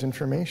standardized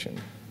information,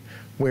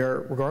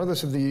 where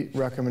regardless of the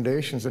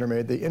recommendations that are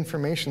made, the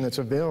information that's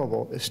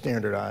available is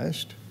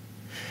standardized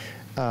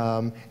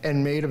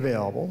and made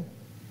available,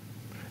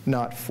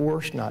 not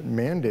forced, not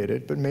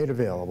mandated, but made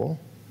available.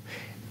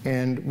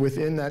 And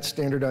within that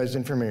standardized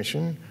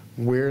information,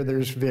 where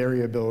there's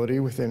variability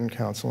within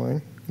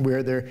counseling,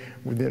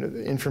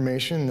 within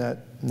information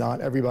that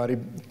not everybody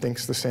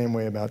thinks the same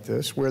way about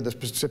this, where the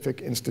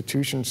specific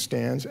institution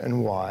stands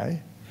and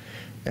why,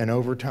 and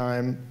over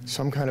time,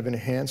 some kind of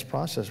enhanced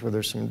process where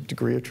there's some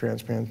degree of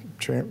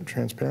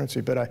transparency.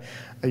 But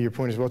your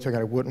point is well taken.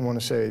 I wouldn't want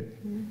to say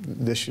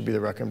this should be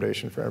the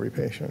recommendation for every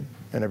patient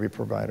and every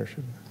provider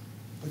should.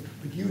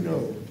 But you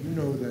know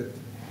that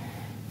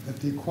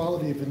the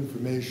equality of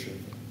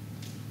information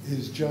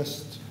is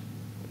just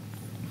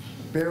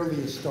barely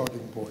a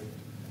starting point.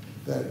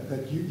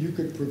 That you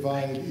could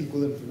provide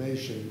equal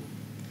information,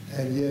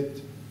 and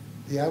yet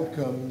the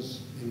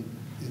outcomes in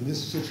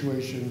this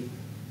situation,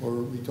 or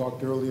we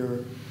talked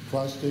earlier,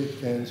 prostate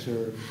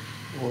cancer,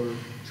 or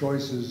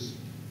choices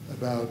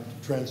about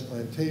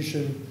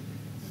transplantation,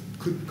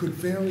 could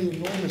vary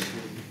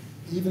enormously,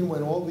 even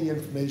when all the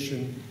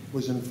information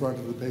was in front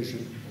of the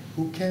patient,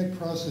 who can't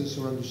process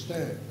or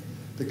understand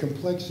the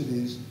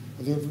complexities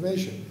of the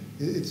information.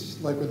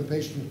 It's like when the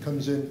patient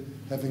comes in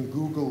having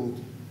Googled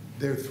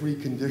their 3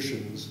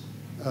 conditions,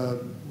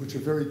 which are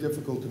very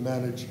difficult to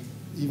manage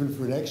even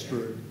for an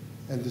expert,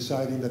 and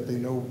deciding that they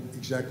know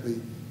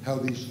exactly how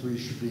these 3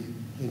 should be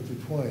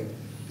intertwined.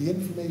 The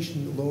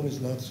information alone is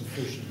not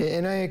sufficient.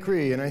 And I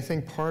agree, and I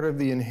think part of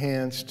the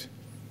enhanced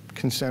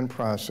consent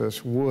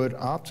process would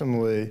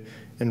optimally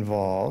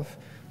involve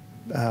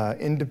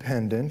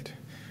independent,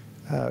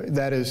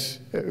 that is,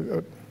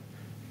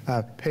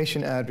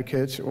 patient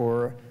advocates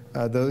or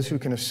those who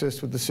can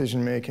assist with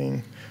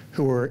decision-making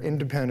who are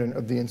independent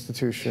of the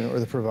institution or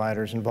the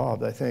providers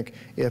involved. I think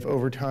if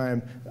over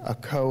time a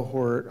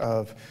cohort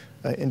of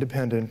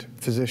independent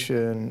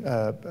physician,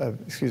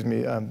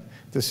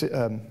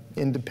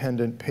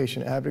 independent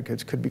patient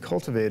advocates could be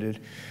cultivated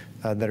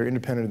that are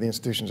independent of the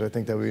institutions, I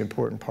think that would be an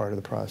important part of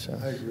the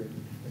process. I agree.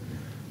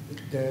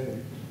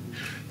 Dan?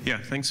 Yeah,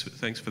 thanks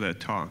for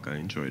that talk. I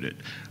enjoyed it.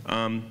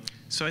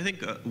 So I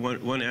think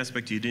one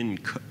aspect you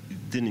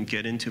didn't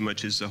get into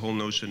much is the whole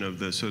notion of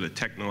the sort of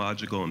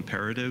technological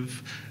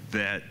imperative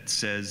that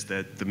says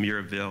that the mere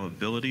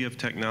availability of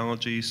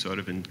technology sort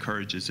of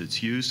encourages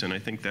its use, and I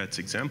think that's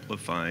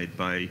exemplified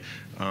by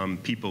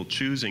people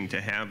choosing to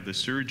have the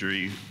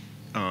surgery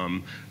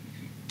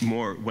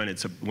more when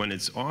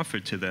it's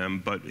offered to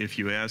them. But if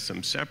you ask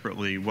them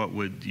separately, what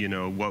would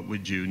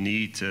you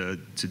need to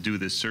do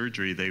this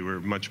surgery, they were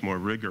much more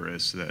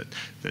rigorous that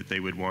they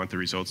would want the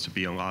results to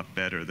be a lot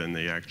better than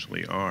they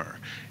actually are.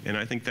 And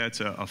I think that's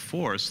a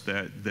force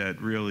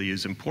that really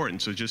is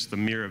important. So just the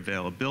mere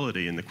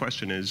availability, and the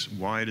question is,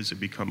 why does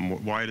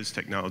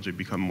technology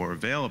become more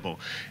available?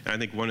 And I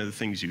think one of the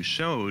things you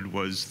showed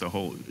was the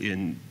whole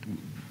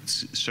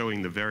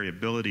showing the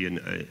variability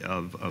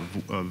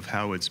of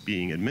how it's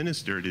being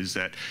administered is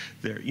that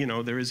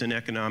there is an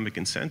economic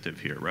incentive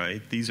here,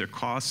 right? These are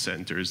cost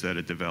centers that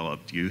are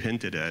developed. You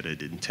hinted at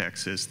it in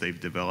Texas. They've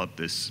developed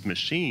this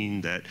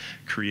machine that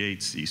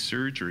creates these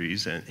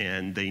surgeries,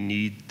 and they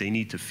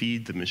need to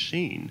feed the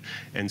machine.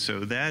 And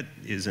so that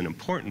is an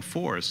important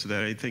force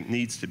that I think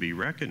needs to be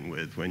reckoned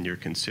with when you're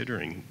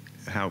considering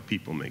how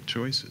people make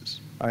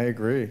choices. I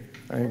agree.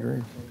 I agree.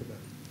 Talk about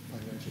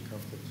financial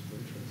conflicts of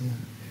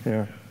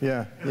interest.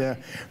 Yeah.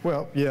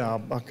 Well, yeah,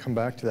 I'll come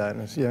back to that.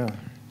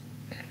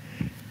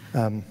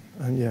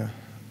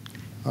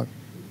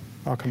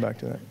 I'll come back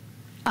to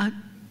that.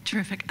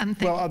 Terrific.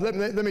 Well,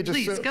 let me just.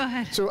 Please, go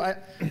ahead.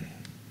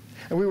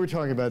 And we were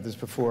talking about this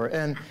before,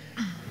 and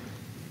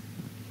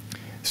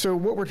so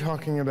what we're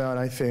talking about,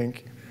 I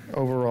think,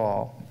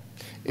 overall,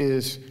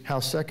 is how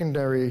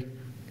secondary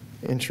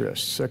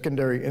interests,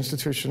 secondary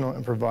institutional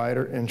and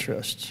provider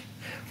interests,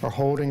 are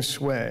holding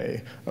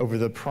sway over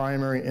the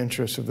primary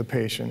interests of the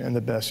patient and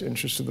the best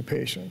interests of the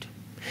patient.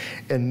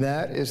 And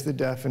that is the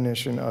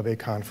definition of a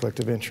conflict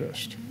of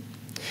interest.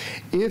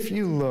 If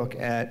you look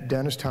at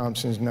Dennis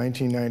Thompson's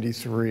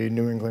 1993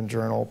 New England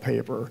Journal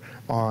paper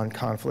on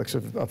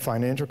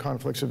financial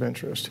conflicts of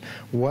interest,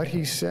 what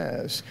he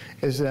says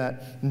is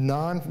that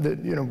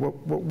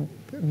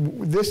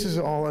this is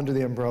all under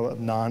the umbrella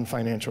of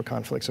non-financial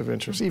conflicts of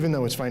interest, even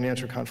though it's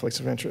financial conflicts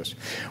of interest.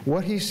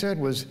 What he said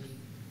was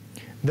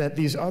that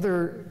these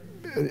other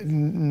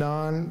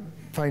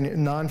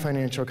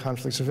non-financial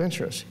conflicts of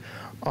interest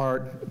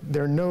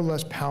they're no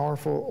less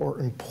powerful or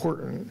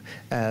important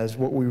as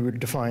what we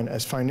would define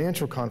as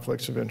financial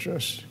conflicts of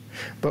interest,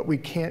 but we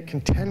can't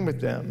contend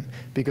with them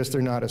because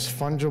they're not as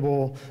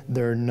fungible,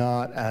 they're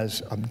not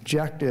as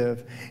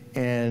objective,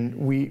 and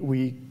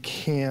we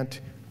can't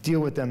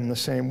deal with them in the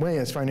same way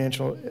as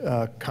financial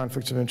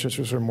conflicts of interest,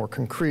 which are more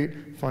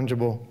concrete,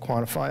 fungible,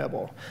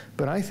 quantifiable.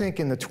 But I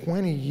think in the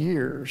 20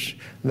 years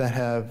that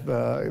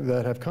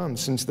have come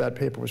since that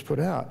paper was put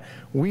out,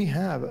 we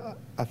have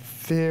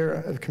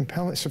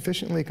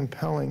sufficiently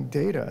compelling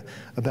data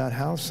about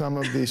how some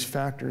of these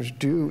factors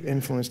do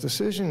influence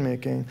decision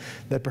making,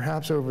 that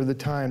perhaps over the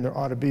time there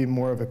ought to be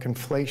more of a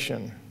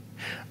conflation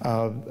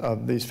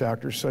of these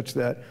factors, such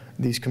that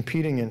these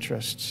competing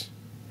interests,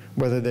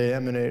 whether they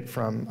emanate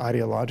from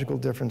ideological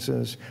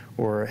differences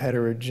or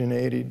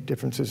heterogeneity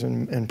differences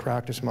in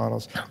practice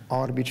models,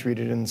 ought to be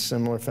treated in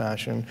similar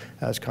fashion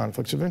as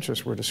conflicts of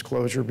interest, where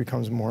disclosure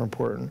becomes more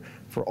important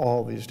for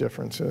all these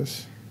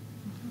differences.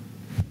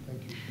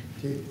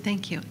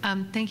 Thank you.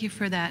 Thank you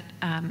for that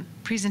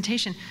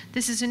presentation.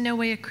 This is in no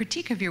way a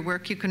critique of your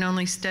work. You can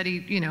only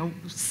study,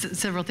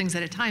 several things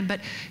at a time. But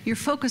your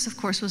focus, of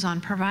course, was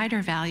on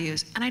provider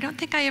values. And I don't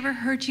think I ever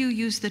heard you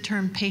use the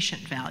term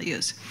patient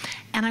values.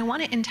 And I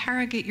want to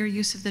interrogate your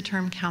use of the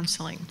term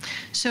counseling.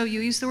 So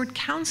you use the word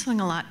counseling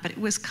a lot, but it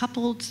was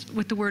coupled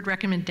with the word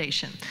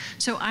recommendation.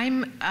 So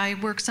I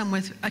work some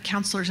with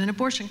counselors in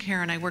abortion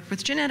care, and I work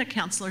with genetic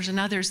counselors and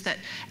others that,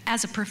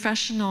 as a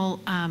professional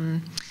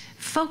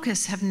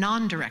focus, have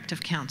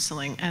non-directive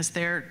counseling as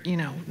their,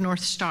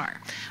 North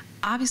Star.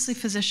 Obviously,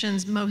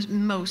 physicians,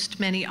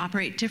 many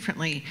operate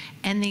differently,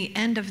 and the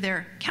end of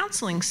their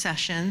counseling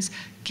sessions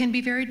can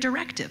be very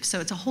directive. So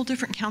it's a whole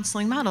different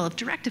counseling model of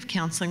directive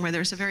counseling, where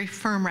there's a very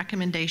firm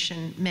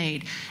recommendation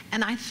made.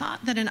 And I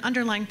thought that an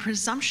underlying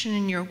presumption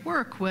in your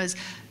work was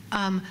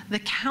the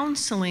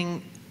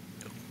counseling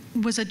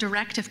was a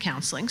directive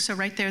counseling. So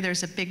right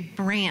there's a big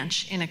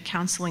branch in a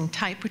counseling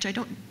type, which I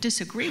don't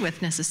disagree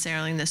with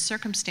necessarily in this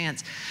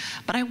circumstance.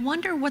 But I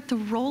wonder what the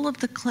role of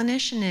the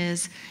clinician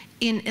is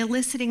in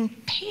eliciting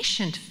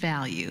patient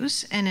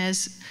values. And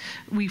as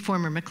we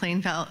former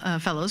MacLean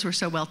fellows were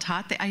so well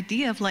taught, the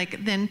idea of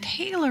then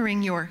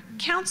tailoring your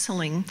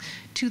counseling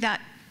to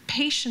that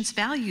patient's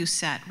value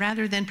set,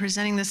 rather than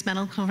presenting this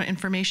medical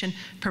information,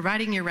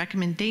 providing your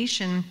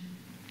recommendation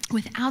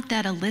without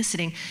that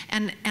eliciting.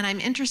 And I'm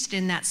interested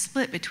in that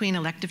split between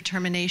elective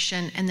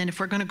termination, and then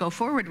if we're going to go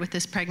forward with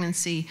this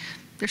pregnancy,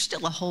 there's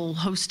still a whole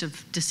host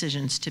of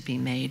decisions to be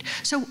made.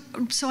 So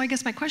I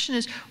guess my question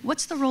is,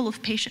 what's the role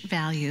of patient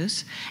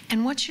values,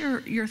 and what's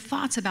your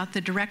thoughts about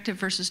the directive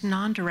versus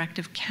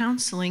non-directive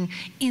counseling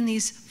in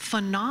these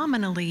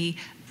phenomenally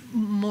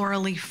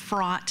morally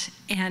fraught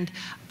and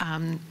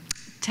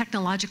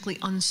technologically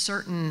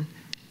uncertain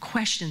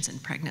questions in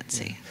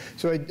pregnancy?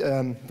 So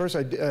first,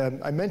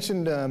 I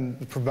mentioned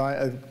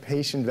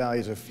patient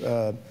values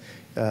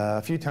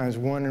a few times,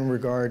 one in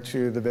regard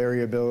to the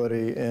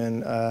variability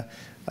in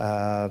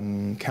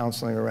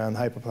counseling around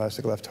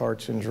hypoplastic left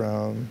heart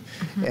syndrome,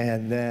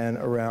 and then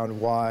around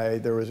why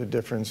there was a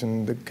difference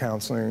in the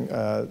counseling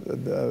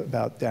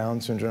about Down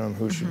syndrome,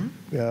 who should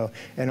go,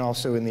 and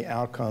also in the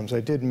outcomes. I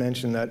did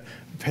mention that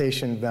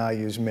patient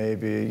values may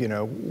be,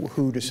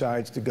 who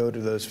decides to go to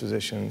those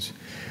physicians.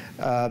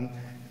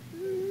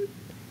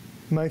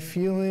 My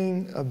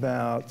feeling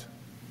about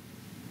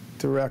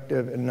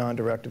directive and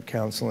non-directive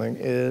counseling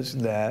is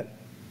that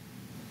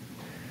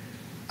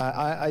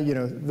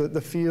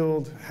the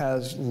field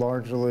has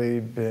largely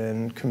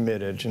been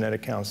committed,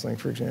 genetic counseling,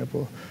 for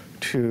example,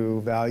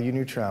 to value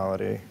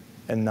neutrality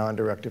and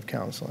non-directive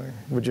counseling.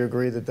 Would you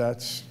agree that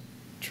that's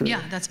true?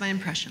 Yeah, that's my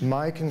impression.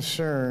 My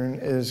concern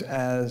is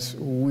as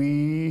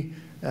we,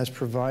 as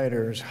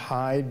providers,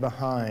 hide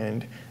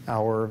behind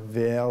our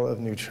veil of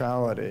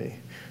neutrality,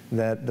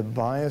 that the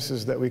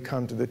biases that we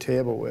come to the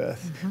table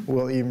with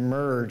will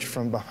emerge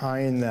from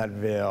behind that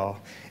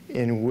veil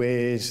in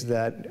ways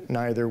that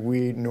neither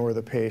we nor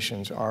the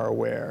patients are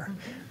aware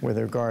with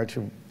regard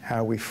to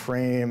how we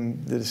frame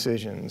the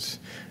decisions,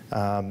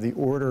 the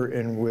order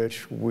in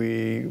which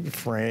we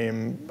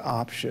frame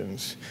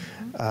options.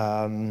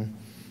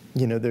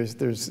 You know, there's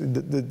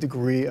the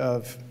degree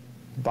of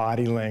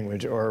body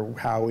language or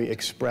how we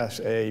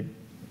express a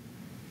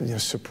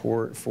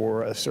support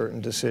for a certain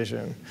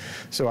decision.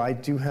 So I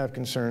do have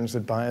concerns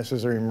that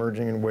biases are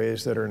emerging in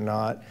ways that are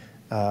not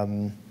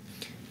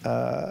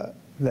that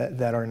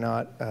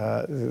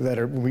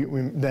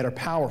are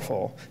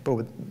powerful, but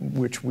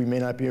which we may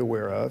not be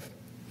aware of.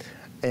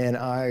 And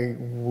I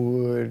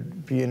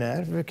would be an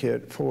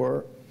advocate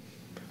for,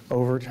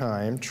 over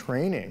time,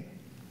 training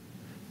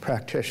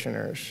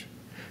practitioners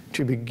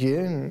to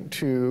begin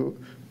to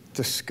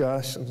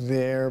discuss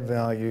their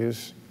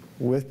values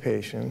with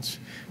patients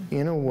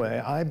in a way,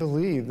 I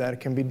believe that it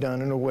can be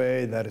done in a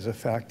way that is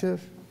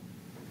effective,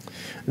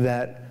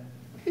 that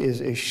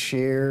is a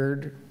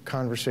shared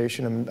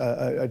conversation,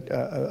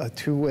 a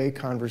two-way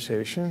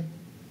conversation,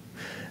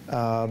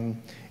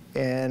 and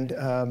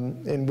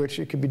in which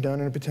it could be done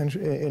in a potential,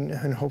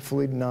 in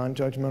hopefully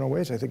non-judgmental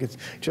ways. I think it's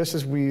just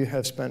as we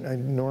have spent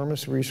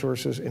enormous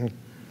resources in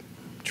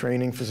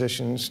training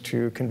physicians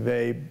to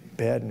convey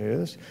bad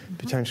news,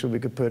 potentially we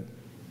could put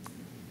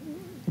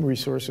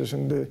resources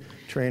into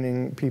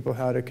training people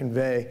how to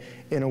convey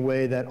in a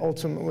way that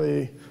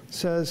ultimately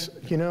says,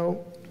 you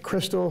know,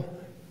 Crystal,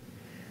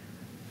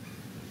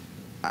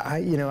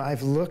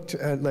 I've looked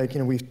at, like,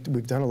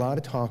 we've done a lot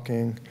of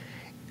talking,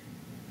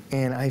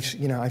 and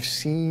I've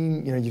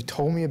seen, you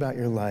told me about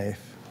your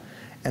life,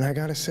 and I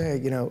got to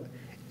say,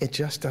 it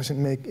just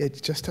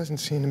doesn't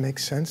seem to make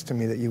sense to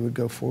me that you would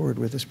go forward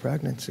with this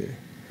pregnancy.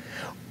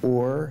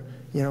 Or,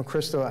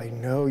 Crystal, I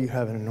know you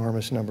have an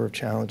enormous number of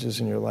challenges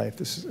in your life.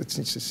 It's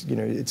just,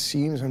 it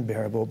seems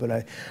unbearable,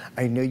 but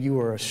I know you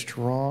are a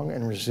strong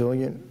and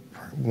resilient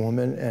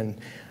woman, and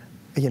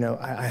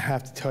I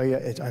have to tell you,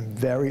 I'm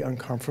very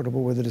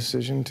uncomfortable with the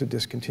decision to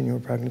discontinue a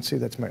pregnancy.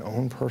 That's my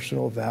own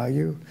personal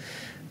value.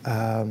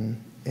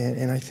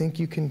 And I think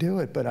you can do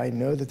it, but I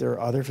know that there are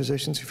other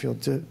physicians who feel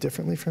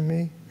differently from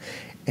me.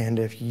 And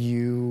if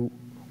you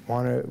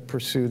want to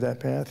pursue that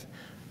path,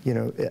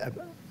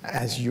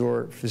 as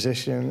your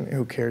physician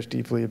who cares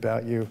deeply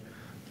about you,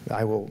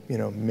 I will,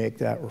 make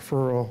that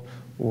referral,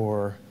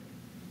 or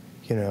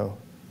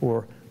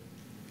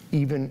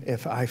even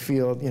if I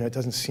feel, it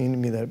doesn't seem to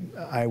me that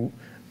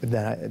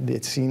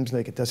it seems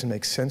like it doesn't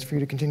make sense for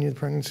you to continue the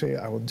pregnancy,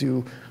 I will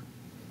do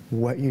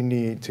what you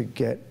need to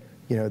get,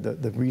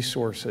 the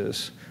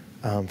resources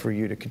for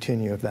you to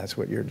continue if that's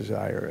what your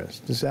desire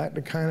is. Is that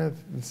the kind of,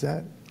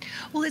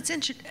 Well, it's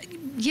interesting.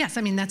 Yes,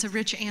 I mean, that's a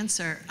rich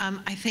answer.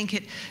 I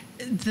think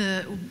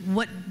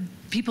what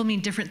people mean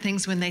different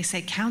things when they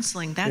say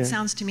counseling. That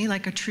sounds to me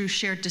like a true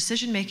shared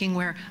decision-making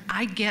where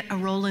I get a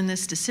role in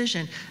this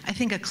decision. I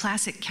think a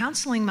classic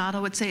counseling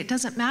model would say it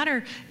doesn't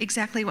matter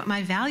exactly what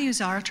my values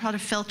are, I'll try to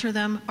filter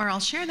them or I'll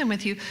share them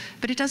with you,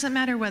 but it doesn't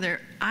matter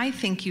whether I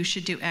think you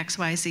should do X,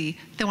 Y, Z,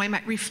 though I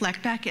might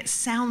reflect back, it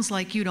sounds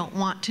like you don't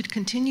want to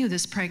continue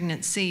this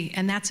pregnancy,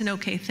 and that's an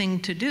okay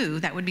thing to do.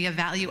 That would be a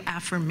value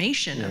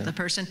affirmation of the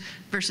person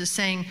versus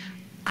saying,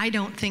 I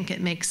don't think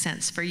it makes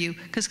sense for you,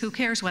 because who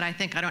cares what I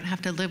think? I don't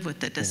have to live with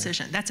the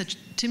decision.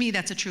 To me,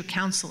 that's a true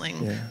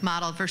counseling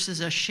model versus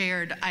a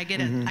shared, I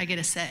get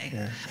a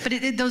say.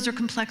 But those are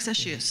complex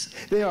issues.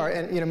 They are,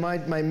 and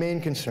my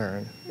main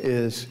concern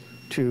is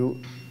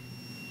to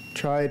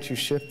try to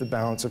shift the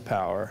balance of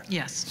power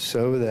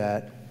so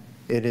that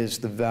it is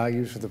the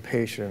values of the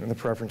patient and the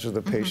preferences of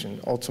the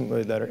patient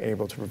ultimately that are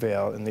able to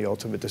prevail in the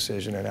ultimate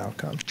decision and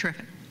outcome.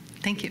 Terrific.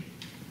 Thank you.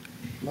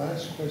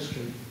 Last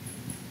question.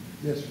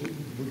 Yes,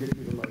 we'll get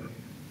you the mic.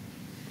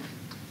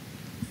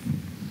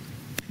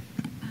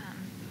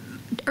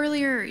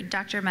 Earlier,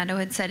 Dr. Meadow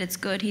had said it's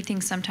good, he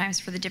thinks sometimes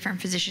for the different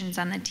physicians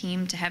on the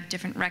team to have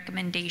different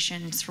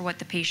recommendations for what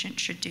the patient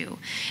should do.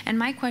 And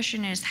my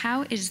question is,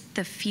 how is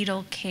the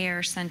fetal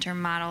care center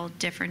model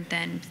different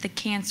than the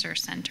cancer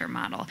center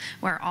model,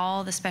 where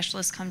all the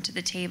specialists come to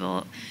the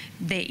table,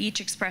 they each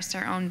express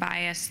their own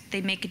bias,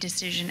 they make a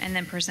decision, and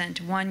then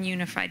present one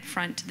unified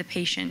front to the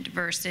patient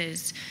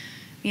versus,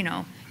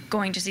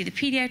 going to see the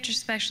pediatric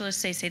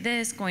specialist, they say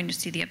this, going to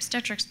see the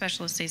obstetric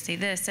specialist, they say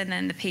this, and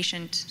then the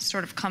patient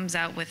sort of comes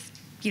out with,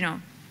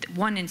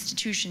 one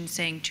institution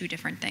saying two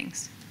different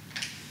things?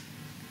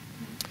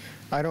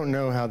 I don't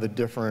know how the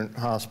different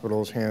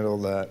hospitals handle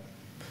that.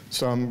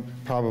 Some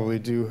probably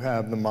do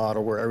have the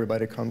model where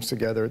everybody comes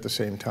together at the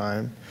same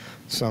time.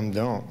 Some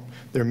don't.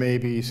 There may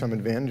be some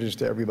advantages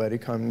to everybody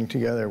coming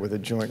together with a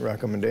joint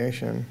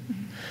recommendation,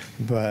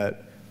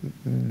 but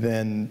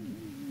then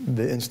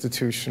the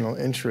institutional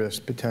interests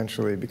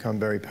potentially become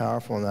very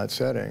powerful in that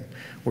setting,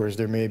 whereas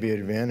there may be an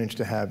advantage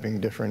to having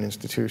different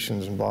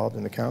institutions involved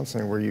in the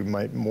counseling where you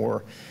might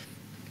more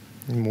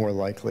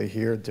likely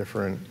hear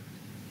different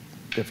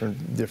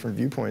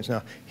viewpoints.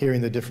 Now,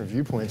 hearing the different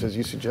viewpoints, as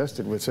you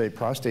suggested, with, say,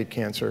 prostate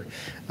cancer,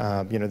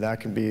 that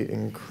can be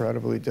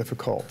incredibly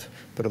difficult.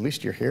 But at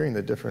least you're hearing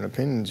the different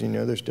opinions. You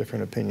know there's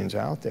different opinions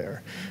out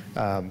there.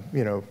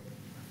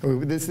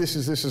 This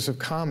is a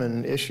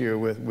common issue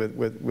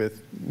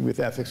with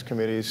ethics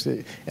committees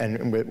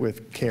and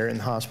with care in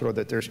the hospital,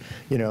 that there's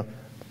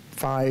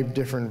 5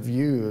 different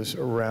views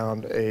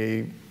around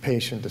a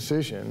patient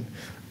decision,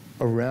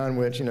 around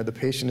which the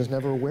patient is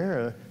never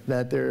aware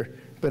that they're.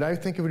 But I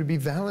think it would be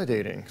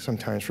validating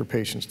sometimes for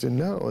patients to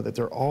know that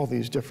there are all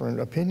these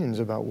different opinions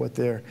about what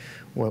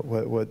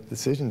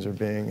decisions are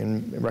being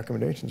and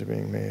recommendations are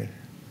being made.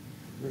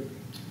 Great.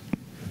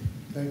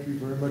 Thank you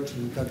very much,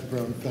 and Dr.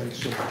 Brown, thanks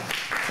so much.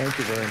 Thank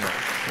you very much.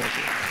 Thank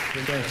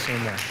you. Thanks so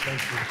much.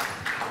 Thank you.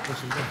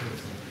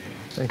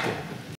 Thank you.